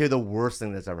fault. Can I tell you the worst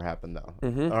thing that's ever happened though?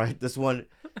 All right, this one,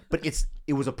 but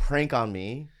it was a prank on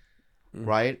me,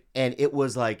 right? And it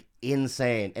was like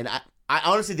insane. And I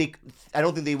honestly, I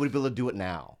don't think they would be able to do it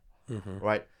now,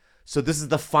 right? So this is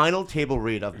the final table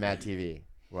read of Mad TV,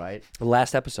 right? The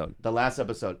last episode. The last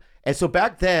episode. And so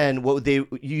back then, they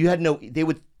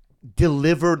would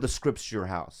deliver the scripts to your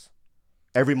house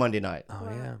every Monday night. Oh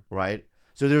yeah. Right?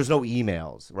 So there's no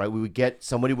emails, right?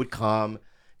 Somebody would come,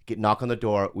 knock on the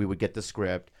door, we would get the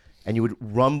script, and you would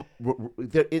run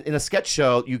in a sketch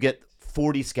show, you get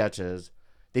 40 sketches.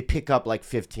 They pick up like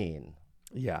 15.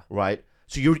 Yeah. Right?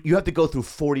 So you have to go through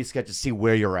 40 sketches to see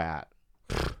where you're at.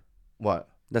 What?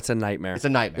 That's a nightmare. It's a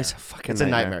nightmare. It's a fucking It's a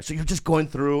nightmare. So you're just going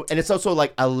through, and it's also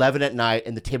like 11 at night,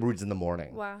 and the table reads in the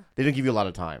morning. Wow. They didn't give you a lot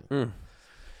of time.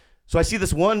 So I see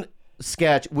this one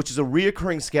sketch, which is a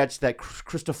reoccurring sketch that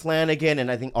Krista Flanagan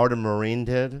and I think Arden Marine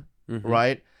did,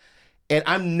 right? And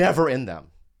I'm never in them.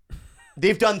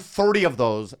 They've done 30 of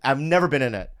those. I've never been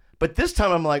in it. But this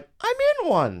time I'm like, I'm in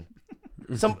one.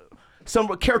 Some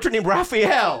character named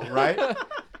Raphael, right?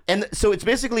 And so it's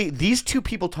basically these two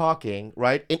people talking,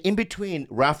 right? And in between,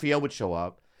 Raphael would show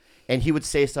up, and he would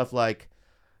say stuff like,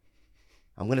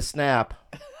 I'm going to snap.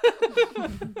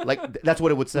 Like, that's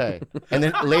what it would say. And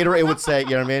then later it would say, you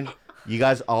know what I mean? You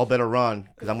guys all better run,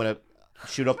 because I'm going to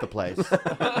shoot up the place.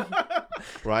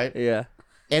 Right? Yeah.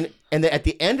 And then at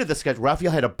the end of the sketch,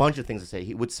 Raphael had a bunch of things to say.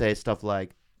 He would say stuff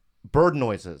like, bird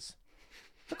noises.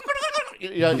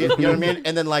 You know what I mean?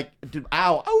 And then like, dude,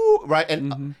 ow, ow, right?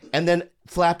 And then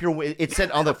flap your wings. It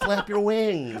said on the flap your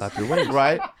wings. Flap your wings.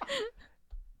 Right?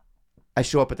 I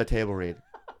show up at the table read.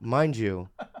 Mind you,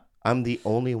 I'm the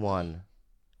only one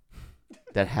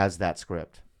that has that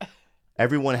script.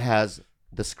 Everyone has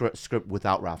the script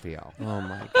without Raphael. Oh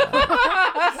my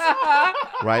God.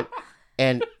 Right?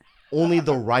 And only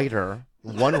the writer,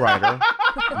 one writer,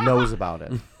 knows about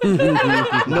it.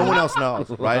 No one else knows,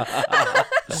 right?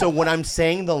 So when I'm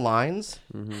saying the lines,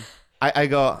 I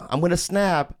go, I'm going to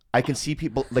snap. I can see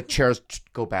people, like chairs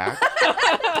go back.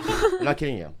 I'm not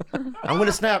kidding you. I'm going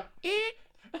to snap.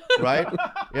 Right? You know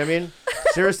what I mean?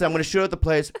 Seriously, I'm going to shoot at the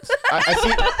place. I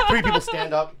see 3 people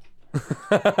stand up.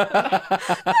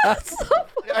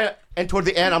 And toward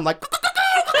the end, I'm like,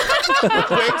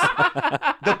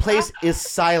 the place is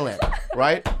silent,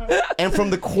 right? And from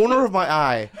the corner of my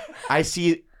eye, I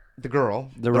see the girl,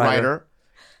 the writer,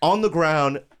 on the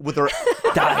ground with her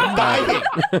dying,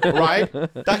 right?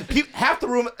 Half the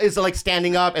room is like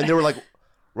standing up, and they were like,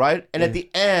 right? And at the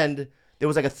end, there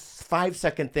was like a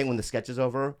 5-second thing when the sketch is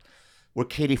over, where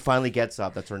Katie finally gets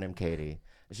up. That's her name, Katie.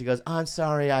 And she goes, oh, I'm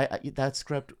sorry, I that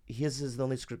script, his is the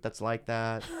only script that's like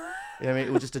that. You know what I mean?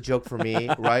 It was just a joke for me,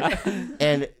 right?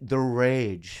 And the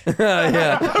rage.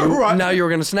 Yeah. Right. Now you were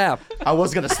going to snap. I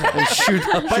was going to snap. And shoot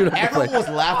up But the everyone place. was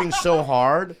laughing so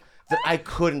hard that I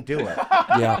couldn't do it.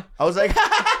 Yeah. I was like,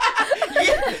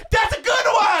 that's a good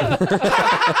one!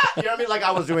 You know what I mean? Like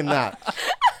I was doing that.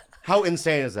 How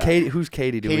insane is that? Who's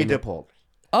Katie doing? Katie Dippold.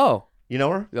 Oh. You know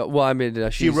her? Well, I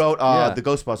mean, she wrote the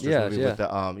Ghostbusters movie with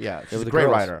the she's with a the great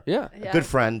girls. writer. Yeah. A good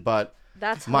friend, but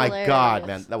That's my hilarious. God,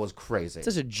 man, that was crazy. This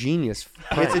is a genius.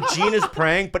 It's a genius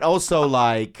prank, but also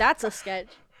like That's a sketch.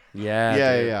 Yeah.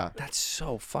 Yeah, dude. yeah. That's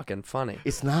so fucking funny.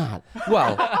 It's not.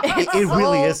 Well, it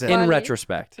really so isn't. in funny.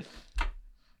 retrospect,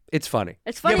 it's funny.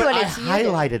 It's funny yeah, but when I it's you.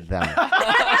 highlighted them.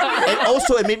 And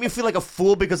also, it made me feel like a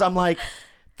fool because I'm like,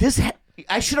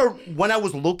 I should have, when I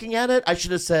was looking at it, I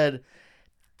should have said,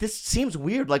 this seems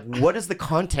weird. Like, what is the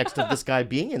context of this guy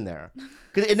being in there?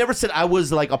 Because it never said I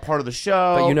was like a part of the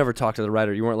show. But you never talked to the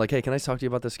writer. You weren't like, hey, can I talk to you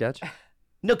about this sketch?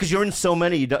 No, because you're in so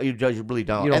many, you really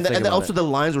don't. You don't And think then about also it. the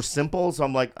lines were simple, so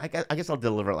I'm like, I guess I'll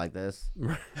deliver it like this.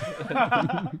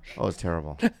 Oh, it's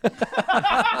terrible. What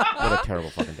a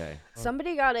terrible fucking day.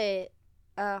 Somebody got a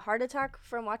heart attack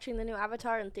from watching the new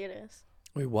Avatar in theaters.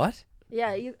 Wait, what?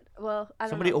 Yeah, I don't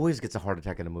Somebody know. always gets a heart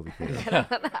attack in a movie theater.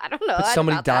 I don't know. But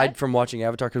somebody about died that. from watching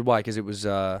Avatar. Cause why? Because it was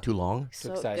Too long?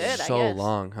 So exciting. good, I so guess.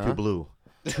 long, huh? Too blue.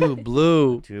 Too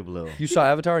blue. Too blue. You saw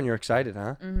Avatar and you're excited,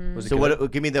 huh? Was it So good?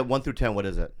 what? Give me that 1 through 10. What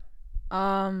is it?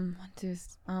 Oh,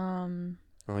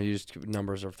 you just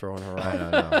numbers are throwing her I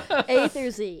around. don't know. A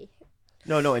through Z.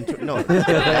 No. No. That's a thing.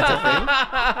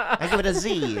 I give it a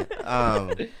Z.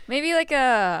 Maybe like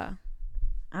a,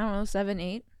 I don't know, 7,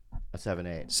 8, A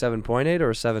 7-8. 7.8 or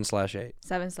a 7/8?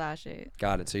 7/8.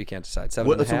 Got it. So you can't decide.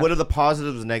 7 So what are the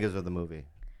positives and negatives of the movie?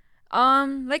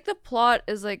 Like the plot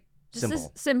is like just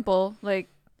Simple. simple, like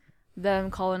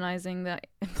them colonizing the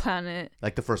planet.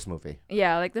 Like the first movie.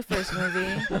 Yeah, like the first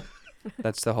movie.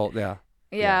 That's the whole. Yeah.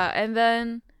 Yeah, and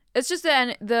then it's just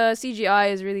the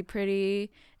CGI is really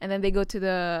pretty, and then they go to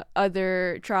the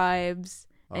other tribes,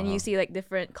 and you see like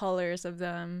different colors of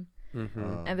them,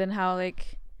 and then how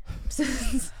like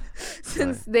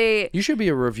since they You should be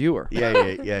a reviewer.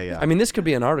 Yeah. I mean, this could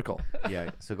be an article.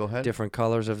 yeah. So go ahead. Different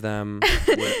colors of them.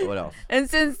 What else? and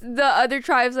since the other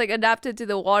tribes like adapted to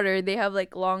the water, they have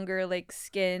like longer like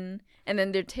skin, and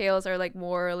then their tails are like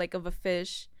more like of a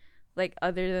fish, like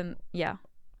other than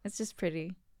it's just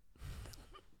pretty.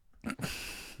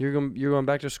 You're going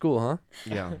back to school, huh?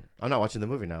 Yeah. I'm not watching the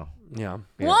movie now. Yeah.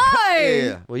 Yeah. Why?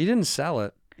 Yeah. Well, you didn't sell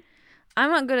it.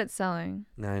 I'm not good at selling.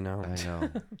 I know. I know.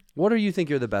 What do you think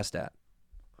you're the best at?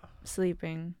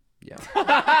 Sleeping. Yeah.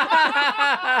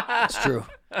 It's true.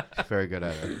 Very good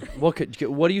at it.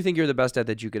 What do you think you're the best at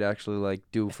that you could actually like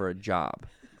do for a job?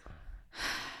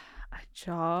 A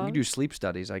job. You could do sleep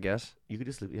studies, I guess. You could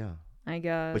just sleep. Yeah. I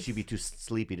guess. But you'd be too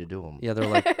sleepy to do them. Yeah, they're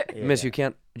like, Miss, you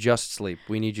can't just sleep.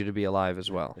 We need you to be alive as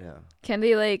well. Yeah. Can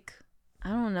they like, I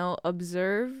don't know,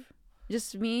 observe?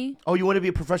 Just me? Oh, you want to be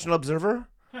a professional observer?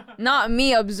 Not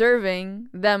me observing,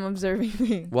 them observing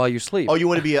me. While you sleep. Oh, you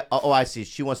want to be a... Oh, I see.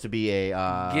 She wants to be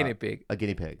a... Guinea pig. A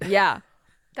guinea pig. Yeah.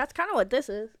 That's kind of what this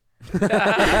is.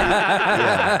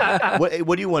 Yeah.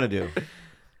 What do you want to do?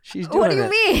 She's doing What do you it.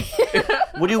 mean?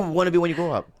 What do you want to be when you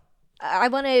grow up? I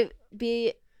want to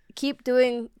keep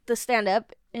doing the stand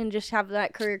up and just have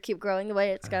that career keep growing the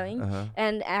way it's going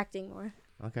and acting more.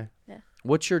 Okay.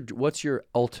 What's your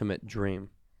ultimate dream?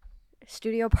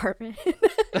 Studio apartment.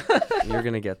 You're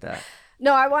gonna get that.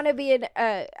 No, I want to be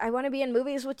in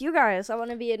movies with you guys. I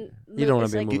want to be in You don't wanna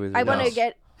movies, be in like, movies I with want to us.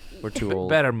 get We're too old.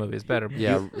 Better movies. Yeah.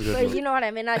 but good. you know what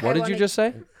I mean. Like, What did you just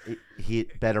say? He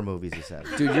better movies. He said.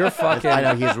 Dude, you're fucking. I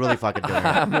know he's really fucking doing it.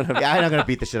 I'm not gonna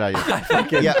beat the shit out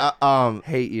of you. Yeah.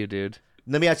 Hate you, dude.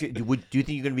 Let me ask you. Do you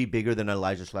think you're gonna be bigger than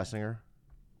Elijah Schlesinger?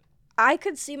 I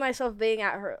could see myself being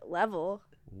at her level.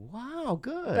 Wow.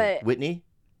 Good. But- Whitney.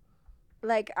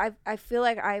 Like I feel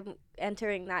like I'm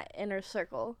entering that inner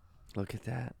circle. Look at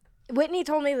that. Whitney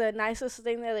told me the nicest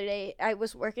thing the other day. I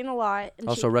was working a lot. And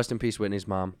Also, rest in peace, Whitney's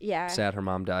mom. Yeah. Sad her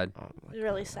mom died. it was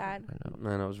really sad. I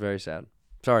know, it was very sad.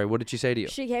 Sorry, what did she say to you?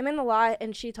 She came in a lot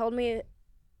and she told me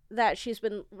that she's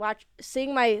been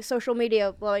seeing my social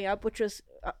media blowing up, which was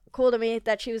cool to me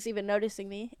that she was even noticing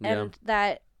me, and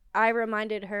that I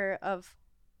reminded her of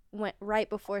right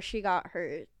before she got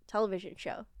her television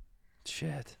show.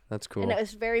 Shit, that's cool. And it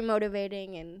was very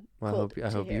motivating and Well, cool. I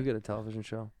hope hear. you get a television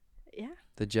show. Yeah.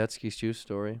 The jet ski shoe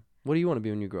story. What do you want to be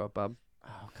when you grow up, Bob?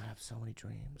 Oh God, I have so many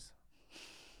dreams.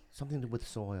 Something with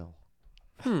soil.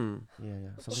 Hmm. Yeah.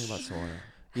 Something about soil.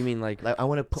 You mean like I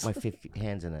want to put my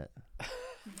hands in it.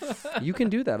 you can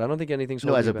do that? I don't think anything's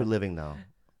No, holding as you a back. living though.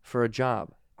 For a job.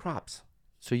 Crops.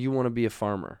 So you want to be a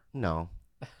farmer? No.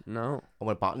 No. I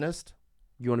want a botanist.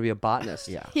 You want to be a botanist?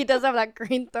 Yeah. He does have that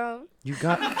green thumb. You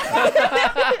got.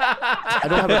 I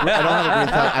don't have a green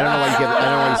thumb. I don't know why you give it. I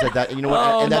don't know why you said that. You know what?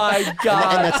 Oh my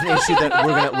God. And that's an issue that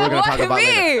we're gonna talk about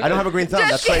later. I don't have a green thumb.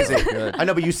 That's crazy. Good. I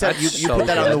know, but you said you so put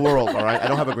that out in good. the world. All right. I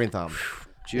don't have a green thumb.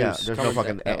 Juice. Yeah. There's no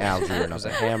fucking algae or It was a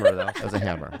nothing. hammer though. That was a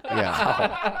hammer.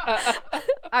 Yeah.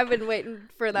 I've been waiting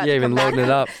for that. Yeah, to even come back. loading it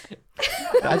up.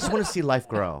 I just want to see life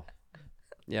grow.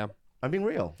 Yeah. I'm being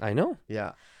real. I know.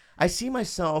 Yeah. I see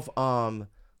myself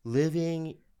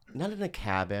living not in a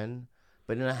cabin,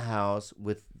 but in a house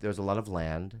with there's a lot of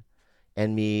land,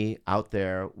 and me out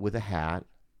there with a hat,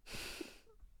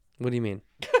 What do you mean?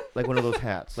 like one of those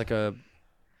hats. Like a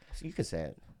You can say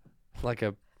it. like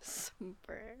a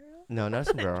Sombrero. No, not a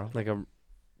sombrero. like a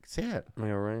Say it. like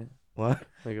a rice What?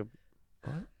 like a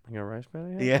what? Like a rice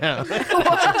paddy? hat?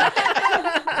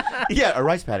 Yeah. Yeah, a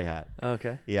rice paddy hat.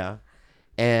 Okay. Yeah,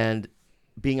 and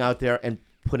being out there and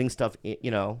putting stuff in,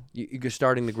 You're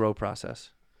starting the grow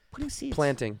process. putting seeds,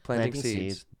 Planting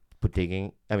seeds.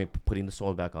 putting the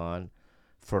soil back on,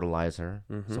 fertilizer,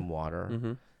 some water,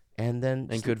 Mhm. and then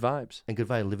And good vibes. and good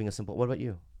vibe, living a simple. What about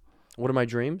you? What are my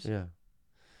dreams? Yeah.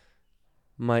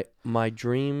 My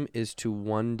dream is to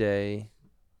one day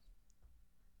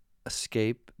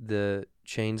escape the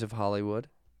chains of Hollywood,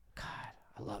 God,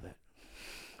 I love it.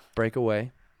 break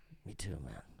away, Me too,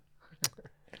 man.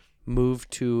 move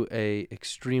to a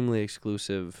extremely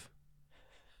exclusive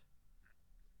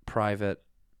private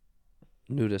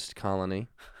nudist colony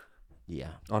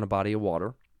Yeah, on a body of water.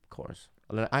 of course.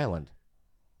 On an island.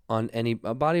 On a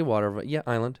body of water,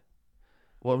 island.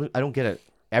 Well, I don't get it.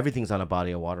 Everything's on a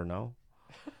body of water, no?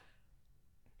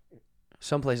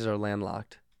 Some places are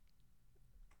landlocked.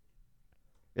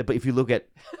 Yeah, but if you look at,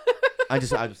 I'm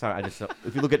sorry.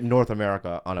 If you look at North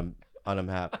America on a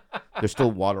map, there's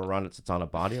still water around it. So it's on a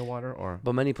body of water, or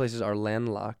But many places are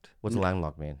landlocked. what's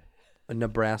landlocked mean?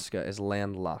 Nebraska is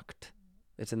landlocked.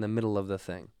 It's in the middle of the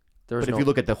thing. There's But no, if you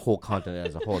look at the whole continent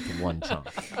as a whole, it's one chunk.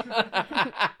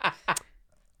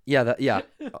 yeah.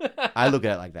 I look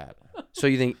at it like that. So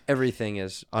you think everything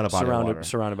is On a body of water.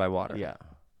 surrounded by water? Yeah.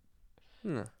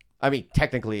 Hmm. I mean,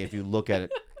 technically, if you look at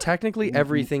it, Technically,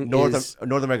 everything North is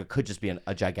America could just be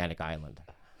a gigantic island.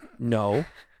 no,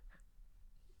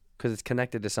 because it's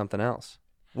connected to something else.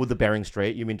 With the Bering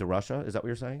Strait, you mean to Russia? Is that what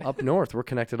you're saying? Up north, we're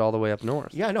connected all the way up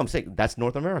north. Yeah, no, I'm saying that's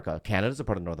North America. Canada's a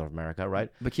part of North America, right?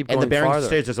 But keep and going the Bering farther.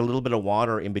 Strait, there's a little bit of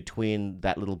water in between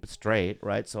that little strait,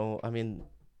 right? So, I mean,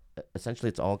 essentially,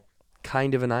 it's all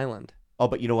Kind of an island. Oh,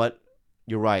 but you know what?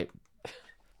 You're right.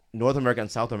 North America and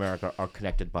South America are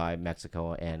connected by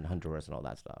Mexico and Honduras and all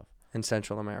that stuff. In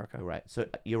Central America. You're right. So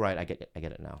you're right. I get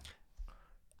it now.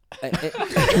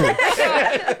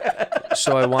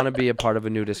 So I want to be a part of a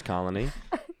nudist colony.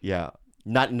 Yeah.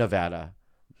 Not in Nevada,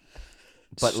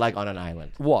 but like on an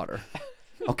island. Water.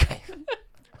 Okay.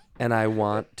 And I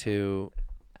want to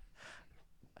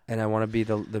be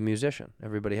the musician.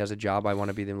 Everybody has a job. I want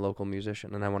to be the local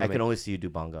musician, and I want I to can only see you do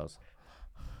bongos.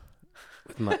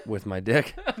 with my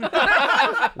dick.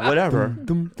 Whatever.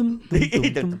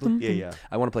 Yeah, yeah.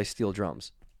 I want to play steel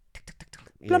drums.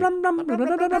 Yeah.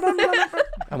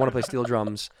 I want to play steel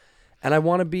drums, and I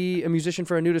want to be a musician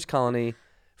for a nudist colony.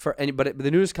 But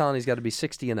the nudist colony's got to be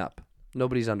 60 and up.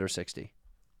 Nobody's under 60.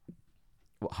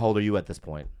 How old are you at this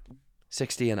point?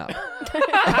 60 and up.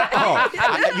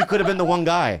 You could have been the one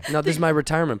guy. No, this is my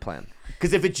retirement plan.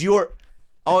 Because if it's your,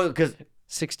 because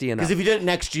 60 and up. if you did it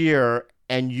next year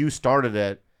and you started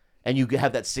it, and you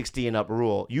have that 60 and up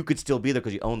rule, you could still be there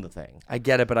because you own the thing. I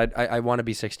get it, but I want to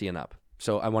be 60 and up.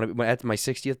 So I want to at my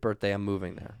 60th birthday. I'm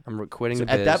moving there. I'm quitting the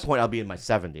biz. At that point, I'll be in my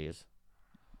 70s.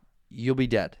 You'll be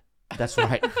dead. That's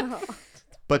right.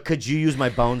 But could you use my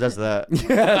bones as the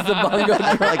As the bongo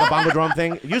drum. like a bongo drum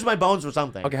thing? Use my bones for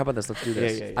something. Okay, how about this? Let's do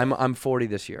this. Yeah. I'm 40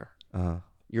 this year. Uh-huh.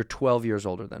 You're 12 years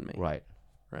older than me. Right.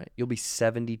 Right. You'll be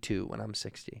 72 when I'm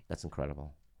 60. That's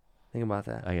incredible. Think about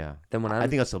that. Yeah. Then when I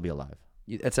think I'll still be alive.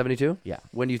 At 72? Yeah.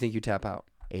 When do you think you tap out?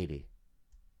 80.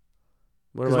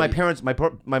 What Because about my you? parents,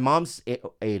 my mom's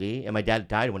 80, and my dad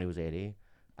died when he was 80.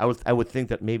 I would think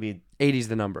that maybe 80's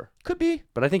the number. could be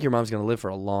But I think your mom's going to live for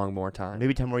a long more time.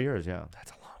 maybe 10 more years. Yeah.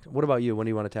 That's a long time. What about you? When do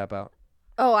you want to tap out?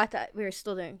 Oh, I thought we were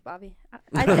still doing Bobby.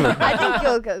 I think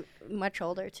you'll go much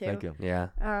older too. Thank you.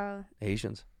 Yeah.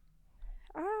 Asians.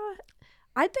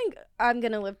 I think I'm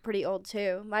gonna live pretty old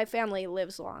too. My family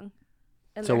lives long.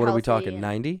 And So they're what are we healthy talking? and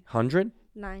 90? 100?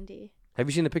 90. Have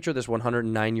you seen the picture of this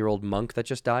 109-year-old monk that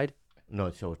just died? No,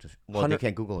 it's so just they 100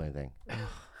 can't Google anything.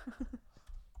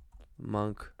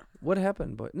 Monk. What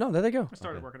happened? But no, there they go. I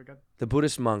started working again. The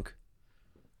Buddhist monk.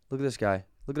 Look at this guy.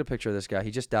 Look at a picture of this guy.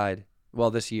 He just died. Well,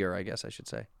 this year, I guess I should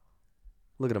say.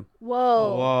 Look at him.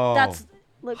 Whoa. Whoa. That's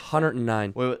look.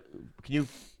 109. Wait, can you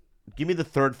give me the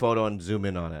third photo and zoom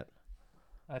in on it?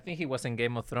 I think he was in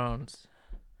Game of Thrones.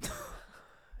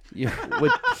 You-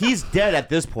 Wait, he's dead at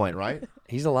this point, right?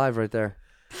 He's alive right there.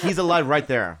 He's alive right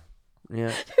there.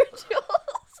 Yeah.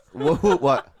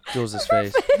 What? Jules'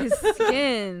 face. His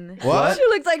skin. What? She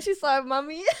looks like she saw a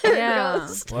mummy. Yeah.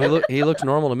 He looks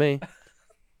normal to me.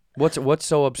 What's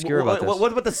so obscure about this?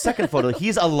 What about the second photo?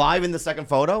 He's alive in the second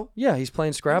photo? Yeah, he's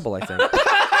playing Scrabble, I think.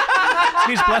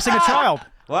 He's blessing a child.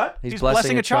 What? He's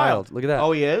blessing a child. Look at that.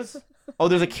 Oh, he is? Oh,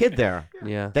 there's a kid there.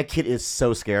 Yeah. That kid is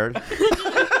so scared.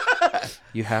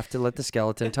 You have to let the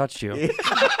skeleton touch you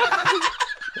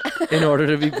in order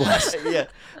to be blessed. Yeah.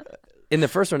 In the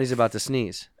first one, he's about to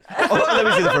sneeze. Oh, let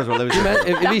me see the first one. Let me see.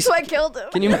 If That's he's, what killed him.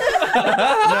 can you?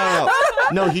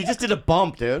 No, he just did a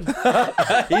bump, dude.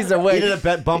 He's awake. He did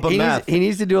a bump of he meth.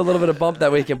 needs to do a little bit of bump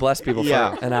that way he can bless people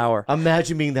Yeah. for an hour.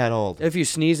 Imagine being that old. If you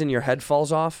sneeze and your head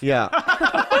falls off, Yeah.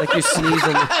 like you sneeze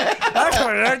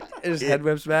and his head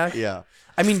whips back. Yeah.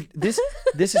 I mean, this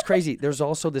is crazy. There's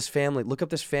also this family. Look up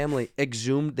this family.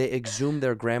 They exhumed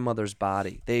their grandmother's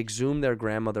body. They exhumed their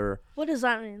grandmother. What does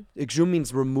that mean? Exhume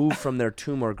means remove from their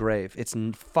tomb or grave. It's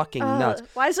fucking nuts.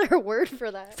 Why is there a word for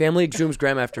that? Family exhumes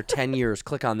grandma after 10 years.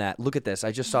 Click on that. Look at this.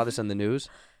 I just saw this on the news.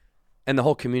 And the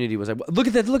whole community was like, look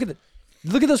at that. Look at that.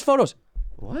 Look at those photos.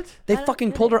 What? They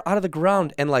fucking pulled her out of the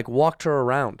ground and like walked her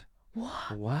around.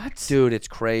 What? Dude, it's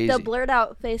crazy. The blurred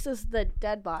out face is the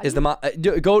dead body. Is the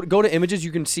go to images?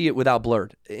 You can see it without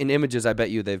blurred. In images, I bet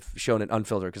you they've shown it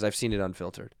unfiltered because I've seen it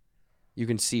unfiltered. You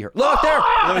can see her. Look there.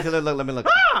 Let me look.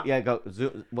 Yeah, go.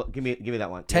 Zoom. Well, give me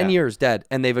that one. 10 Yeah. years dead,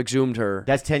 and they've exhumed her.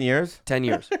 That's 10 years? 10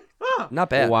 years. Not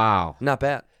bad. Wow. Not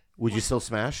bad. Would you still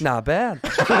smash? Not bad.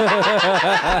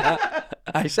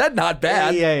 I said not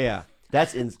bad. Yeah.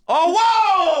 That's Oh,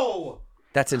 whoa!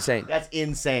 That's insane. That's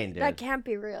insane, dude. That can't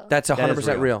be real. That's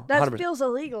 100% real. That 100%. feels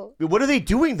illegal. What are they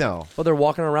doing, though? Well, they're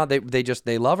walking around.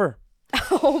 They love her.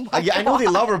 Oh my Yeah, I know they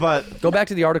love her, but... Go back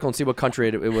to the article and see what country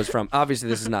it was from. Obviously,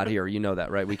 this is not here. You know that,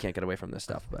 right? We can't get away from this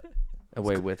stuff, but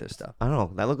away with his stuff. I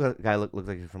don't know. Guy looked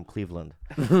like he's from Cleveland.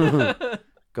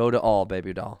 Go to all,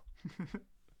 baby doll.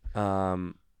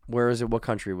 Where is it? What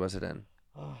country was it in?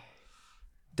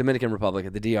 Dominican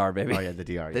Republic, the DR, baby. Oh yeah, the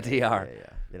DR. The yeah. DR.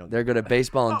 Yeah. They're good at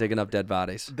baseball and digging up dead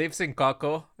bodies. They've seen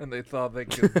Coco and they thought they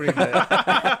could bring it.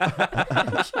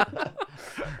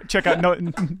 Check out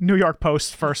New York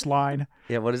Post first line.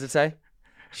 Yeah, what does it say?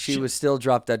 She was still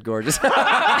drop dead gorgeous.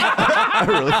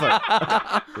 Really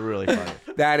funny. Really funny.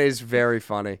 That is very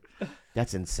funny.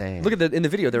 That's insane. Look at in the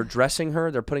video. They're dressing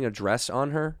her. They're putting a dress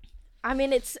on her. I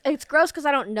mean, it's gross because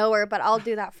I don't know her, but I'll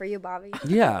do that for you, Bobby.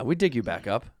 Yeah, we dig you back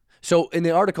up. So in the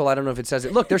article, I don't know if it says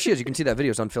it. Look, there she is. You can see that video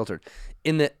is unfiltered.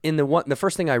 In the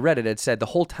first thing I read, it said the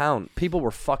whole town, people were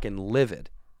fucking livid.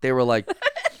 They were like,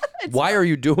 "Why are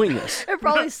you doing this? It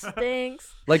probably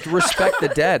stinks." Like, respect the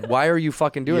dead. Why are you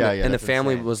fucking doing it?" Yeah, And the that's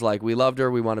family insane. was like, "We loved her.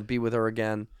 We want to be with her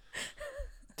again."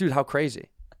 Dude, how crazy?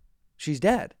 She's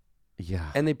dead,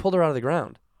 Yeah. and they pulled her out of the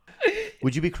ground.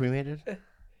 Would you be cremated?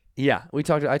 Yeah, I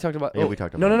talked about. Yeah, we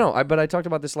talked about No. it. But I talked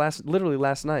about this literally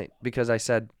last night because I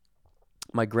said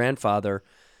my grandfather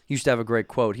used to have a great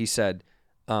quote. He said,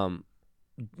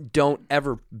 "Don't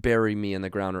ever bury me in the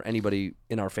ground, or anybody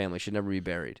in our family should never be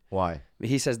buried." Why?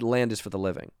 He says, "Land is for the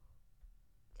living."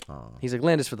 Oh. He's like,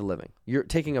 "Land is for the living. You're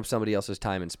taking up somebody else's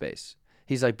time and space."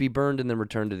 He's like, "Be burned and then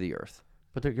return to the earth."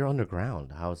 But you're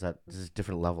underground. How is that? There's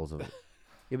different levels of it.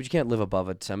 Yeah, but you can't live above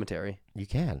a cemetery. You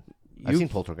can. I've seen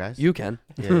Poltergeist. You can.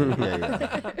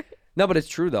 Yeah. No, but it's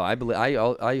true though. I believe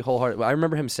I wholeheartedly. I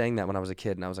remember him saying that when I was a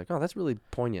kid, and I was like, "Oh, that's really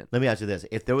poignant." Let me ask you this: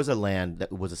 if there was a land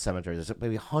that was a cemetery, there's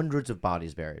maybe hundreds of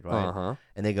bodies buried, right? Uh-huh.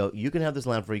 And they go, "You can have this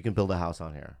land for you can build a house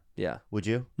on here." Yeah. Would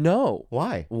you? No.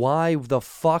 Why? Why the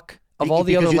fuck of all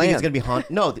the Because other you land? think it's gonna be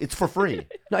haunted? No, it's for free.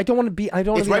 No, I don't want to be. I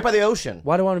don't. It's right by the ocean.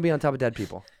 Why do I want to be on top of dead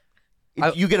people?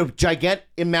 You get a gigantic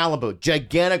in Malibu,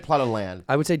 gigantic plot of land.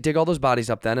 I would say dig all those bodies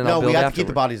up then, and No, I'll build we have to afterward. keep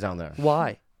the bodies down there.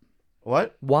 Why?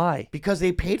 What? Why? Because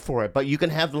they paid for it, but you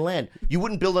can have the land. You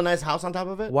wouldn't build a nice house on top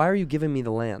of it? Why are you giving me the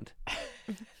land?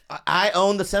 I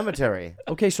own the cemetery.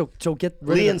 Okay, so get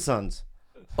rid Lee of and the- Sons.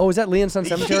 Oh, is that Lee and Son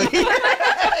Cemetery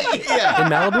Yeah.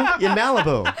 in Malibu? In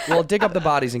Malibu. Well, dig up the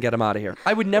bodies and get them out of here.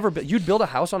 I would never. You'd build a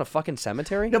house on a fucking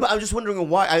cemetery? No, but I'm just wondering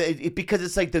why. Because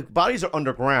it's like the bodies are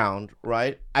underground,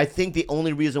 right? I think the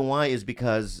only reason why is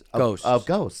because of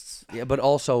ghosts. Yeah, but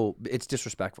also it's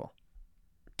disrespectful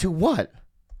To what?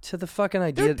 to the fucking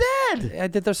idea. They're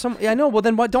dead. That there's some. Yeah, I know. Well,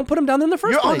 then why don't put them down there in the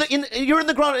 1st You're place? you're in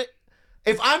the ground.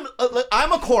 If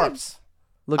I'm a corpse,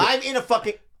 Look, I'm in a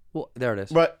fucking well, there it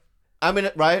is. right. I'm in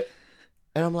it right,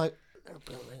 and I'm like, they're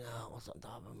building a house on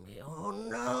top of me. Oh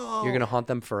no! You're gonna haunt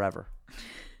them forever,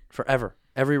 forever.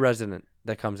 Every resident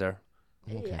that comes there.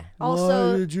 Okay.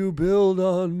 Also, you build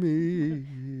on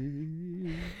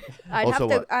me? I'd Also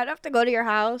what? I'd have to go to your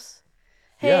house.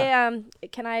 Hey,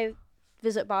 can I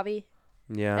visit Bobby?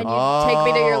 Yeah. And you take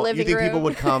me to your living You think room. people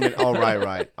would come and? Oh,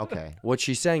 right. Okay. What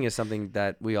she's saying is something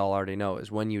that we all already know: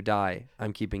 is when you die,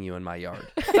 I'm keeping you in my yard.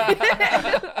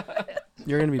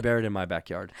 You're gonna be buried in my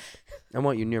backyard. I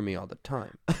want you near me all the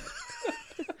time.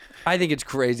 I think it's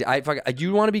crazy. Do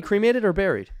you want to be cremated or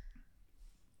buried?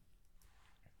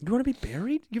 You want to be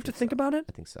buried? You have to think about it.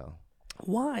 I think so.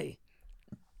 Why?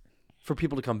 For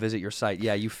people to come visit your site.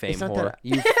 Yeah, you fame not whore. that-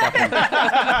 You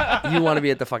fucking. You want to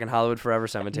be at the fucking Hollywood Forever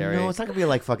Cemetery. No, it's not gonna be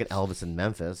like fucking Elvis in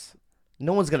Memphis.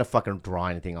 No one's gonna fucking draw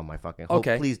anything on my fucking.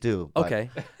 Okay. Please do. but- Okay.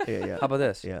 Yeah. How about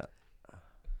this? Yeah.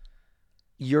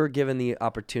 You're given the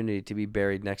opportunity to be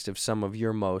buried next to some of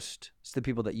your it's the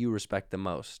people that you respect the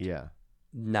most. Yeah.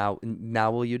 Now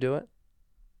will you do it?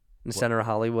 In the center of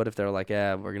Hollywood, if they're like,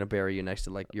 "Yeah, we're gonna bury you next to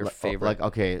like your favorite." Like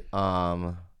okay.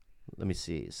 Let me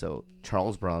see. So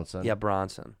Charles Bronson. Yeah,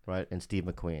 Bronson. Right, and Steve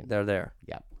McQueen. They're there.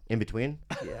 Yeah. In between.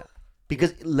 Yeah.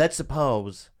 Because let's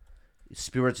suppose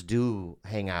spirits do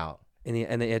hang out. And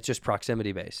it's just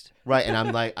proximity based. Right, and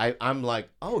I'm like, I'm like,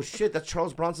 oh shit, that's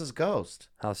Charles Bronson's ghost.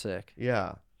 How sick.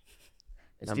 Yeah.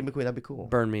 And Steve McQueen, that'd be cool.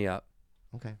 Burn me up.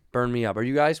 Okay. Burn me up. Are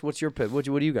you guys? What's your pick? What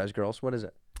do you guys, girls? What is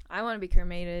it? I want to be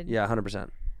cremated. Yeah, 100%.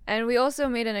 And we also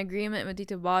made an agreement with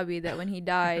Tito Bobby that when he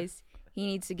dies, he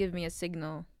needs to give me a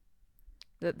signal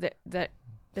that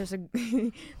there's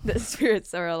that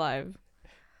spirits are alive.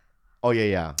 Oh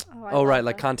yeah. Oh right,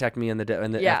 like contact me in the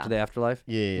Yeah. after the afterlife.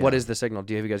 Yeah. What is the signal?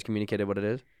 Do you have you guys communicated what it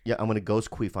is? Yeah, I'm gonna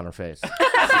ghost queef on her face.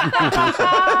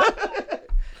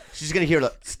 She's gonna hear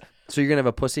the. So you're gonna have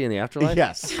a pussy in the afterlife?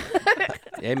 Yes.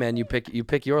 Hey man, you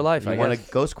pick your life. You I want guess.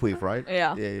 a ghost queef, right?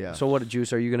 Yeah. Yeah. So what,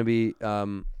 Juice? Are you gonna be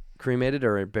cremated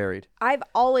or buried? I've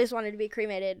always wanted to be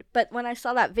cremated, but when I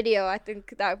saw that video, I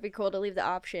think that would be cool to leave the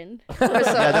option.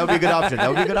 Yeah, that would be a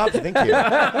good option. Thank you.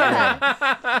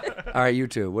 Yeah. All right, you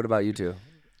two. What about you two?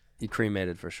 You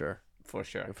cremated for sure. For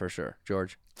sure. For sure.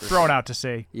 George. Thrown out to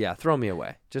sea. Yeah, throw me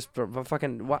away. Just for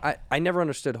fucking. I never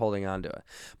understood holding on to it,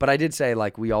 but I did say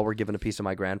like we all were given a piece of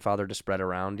my grandfather to spread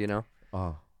around, you know.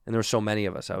 Oh. And there were so many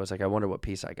of us. I was like, I wonder what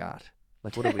piece I got.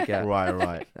 Like, what did we get?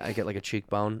 Right. I get like a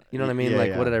cheekbone. You know what I mean? Yeah, Like,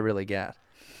 yeah. what did I really get?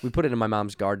 We put it in my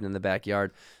mom's garden in the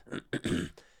backyard.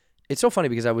 It's so funny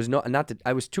because I was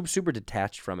I was too super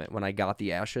detached from it when I got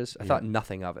the ashes. I thought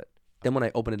nothing of it. Then when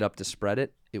I opened it up to spread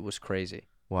it, it was crazy.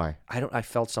 Why? I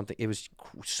felt something. It was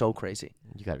so crazy.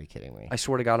 You gotta be kidding me. I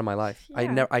swear to God in my life.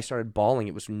 Yeah. I started bawling.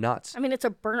 It was nuts. I mean, it's a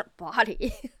burnt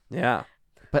body. Yeah.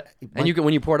 But And you can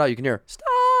when you pour it out, you can hear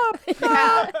stop.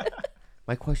 Yeah.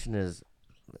 my question is,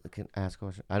 can I ask a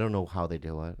question? I don't know how they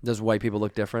do it. Does white people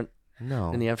look different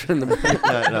No. in the after?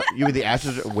 no. You mean the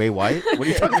ashes are way white? What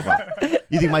are you talking about?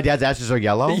 You think my dad's ashes are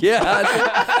yellow? Yeah.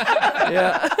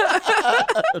 Yeah.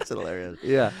 That's hilarious.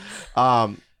 Yeah.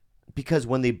 Because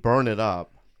when they burn it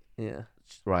up, Yeah.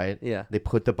 right? Yeah. They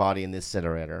put the body in the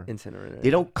incinerator. Incinerator. They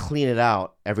don't clean it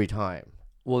out every time.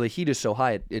 Well, the heat is so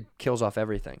high, it kills off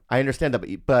everything. I understand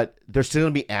that, but there's still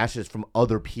gonna be ashes from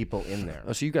other people in there.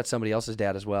 Oh, so you got somebody else's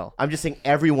dad as well. I'm just saying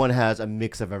everyone has a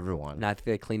mix of everyone. And I think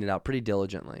they clean it out pretty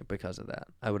diligently because of that.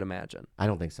 I would imagine. I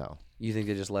don't think so. You think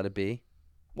they just let it be?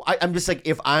 Well, I'm just like,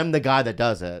 if I'm the guy that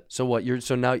does it. So what?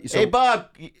 Hey, Bob,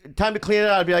 time to clean it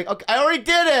out. I'd be like, okay, I already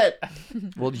did it.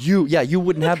 Well, you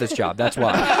wouldn't have this job. That's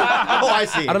why. Oh, I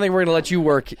see. I don't think we're gonna let you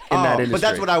work in that industry. But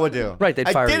that's what I would do. Right, they'd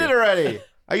fire I did you. it already.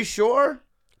 Are you sure?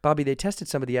 Bobby, they tested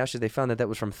some of the ashes. They found that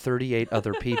was from 38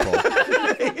 other people.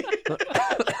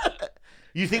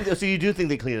 You think so? You do think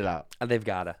they clean it out? They've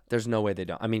gotta. There's no way they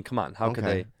don't. I mean, come on. How could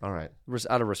they? All right.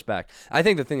 Out of respect. I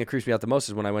think the thing that creeps me out the most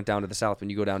is when I went down to the South. When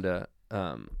you go down to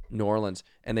New Orleans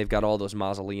and they've got all those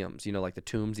mausoleums. You know, like the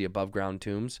tombs, the above ground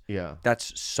tombs. Yeah.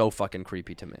 That's so fucking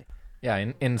creepy to me.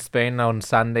 Yeah, in Spain on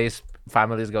Sundays,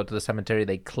 families go to the cemetery.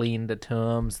 They clean the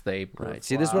tombs. They put Right.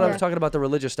 See, this is what I was Yeah. talking about, the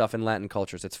religious stuff in Latin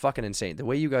cultures. It's fucking insane. The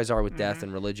way you guys are with death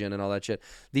and religion and all that shit.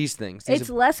 These things. It's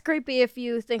less creepy if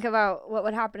you think about what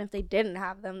would happen if they didn't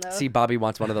have them, though. See, Bobby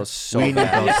wants one of those so We need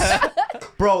bad. those.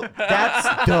 Bro, that's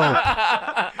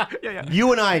dope.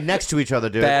 You and I next to each other,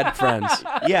 dude. Bad friends.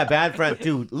 Yeah, bad friends.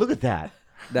 Dude, look at that.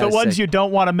 That The is ones sick. you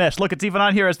don't want to miss. Look, it's even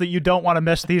on here as that you don't want to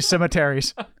miss these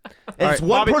cemeteries. And it's one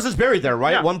Bobby- person's buried there,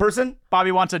 right? Yeah. One person?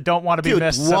 Bobby wants a don't want to be Dude,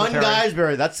 missed one cemetery. guy's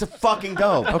buried. That's fucking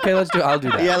dope. Okay, let's do. I'll do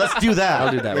that. Yeah, let's do that.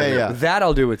 I'll do that. Yeah, with you. yeah. That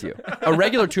I'll do with you. A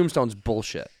regular tombstone's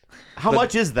bullshit. How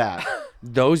much is that?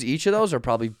 Each of those are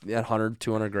probably at 100,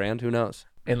 200 grand. Who knows?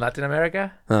 in Latin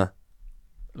America, Huh?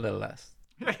 a little less.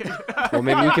 Well,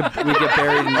 maybe we get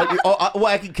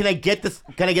buried. Can I get this?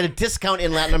 Can I get a discount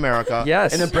in Latin America?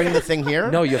 Yes. And then bring the thing here?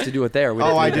 No, you have to do it there. We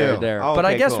have Oh, to I be buried do. there. Oh, But I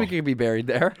okay, guess cool. we could be buried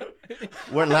there.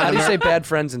 We're in How Latin do you say America. bad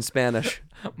friends in Spanish?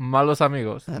 Malos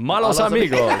amigos. Malos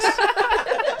amigos.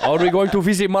 Are we going to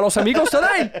visit Malos amigos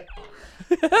today?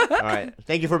 All right.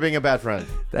 Thank you for being a bad friend.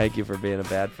 Thank you for being a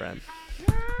bad friend.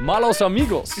 Malos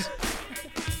amigos.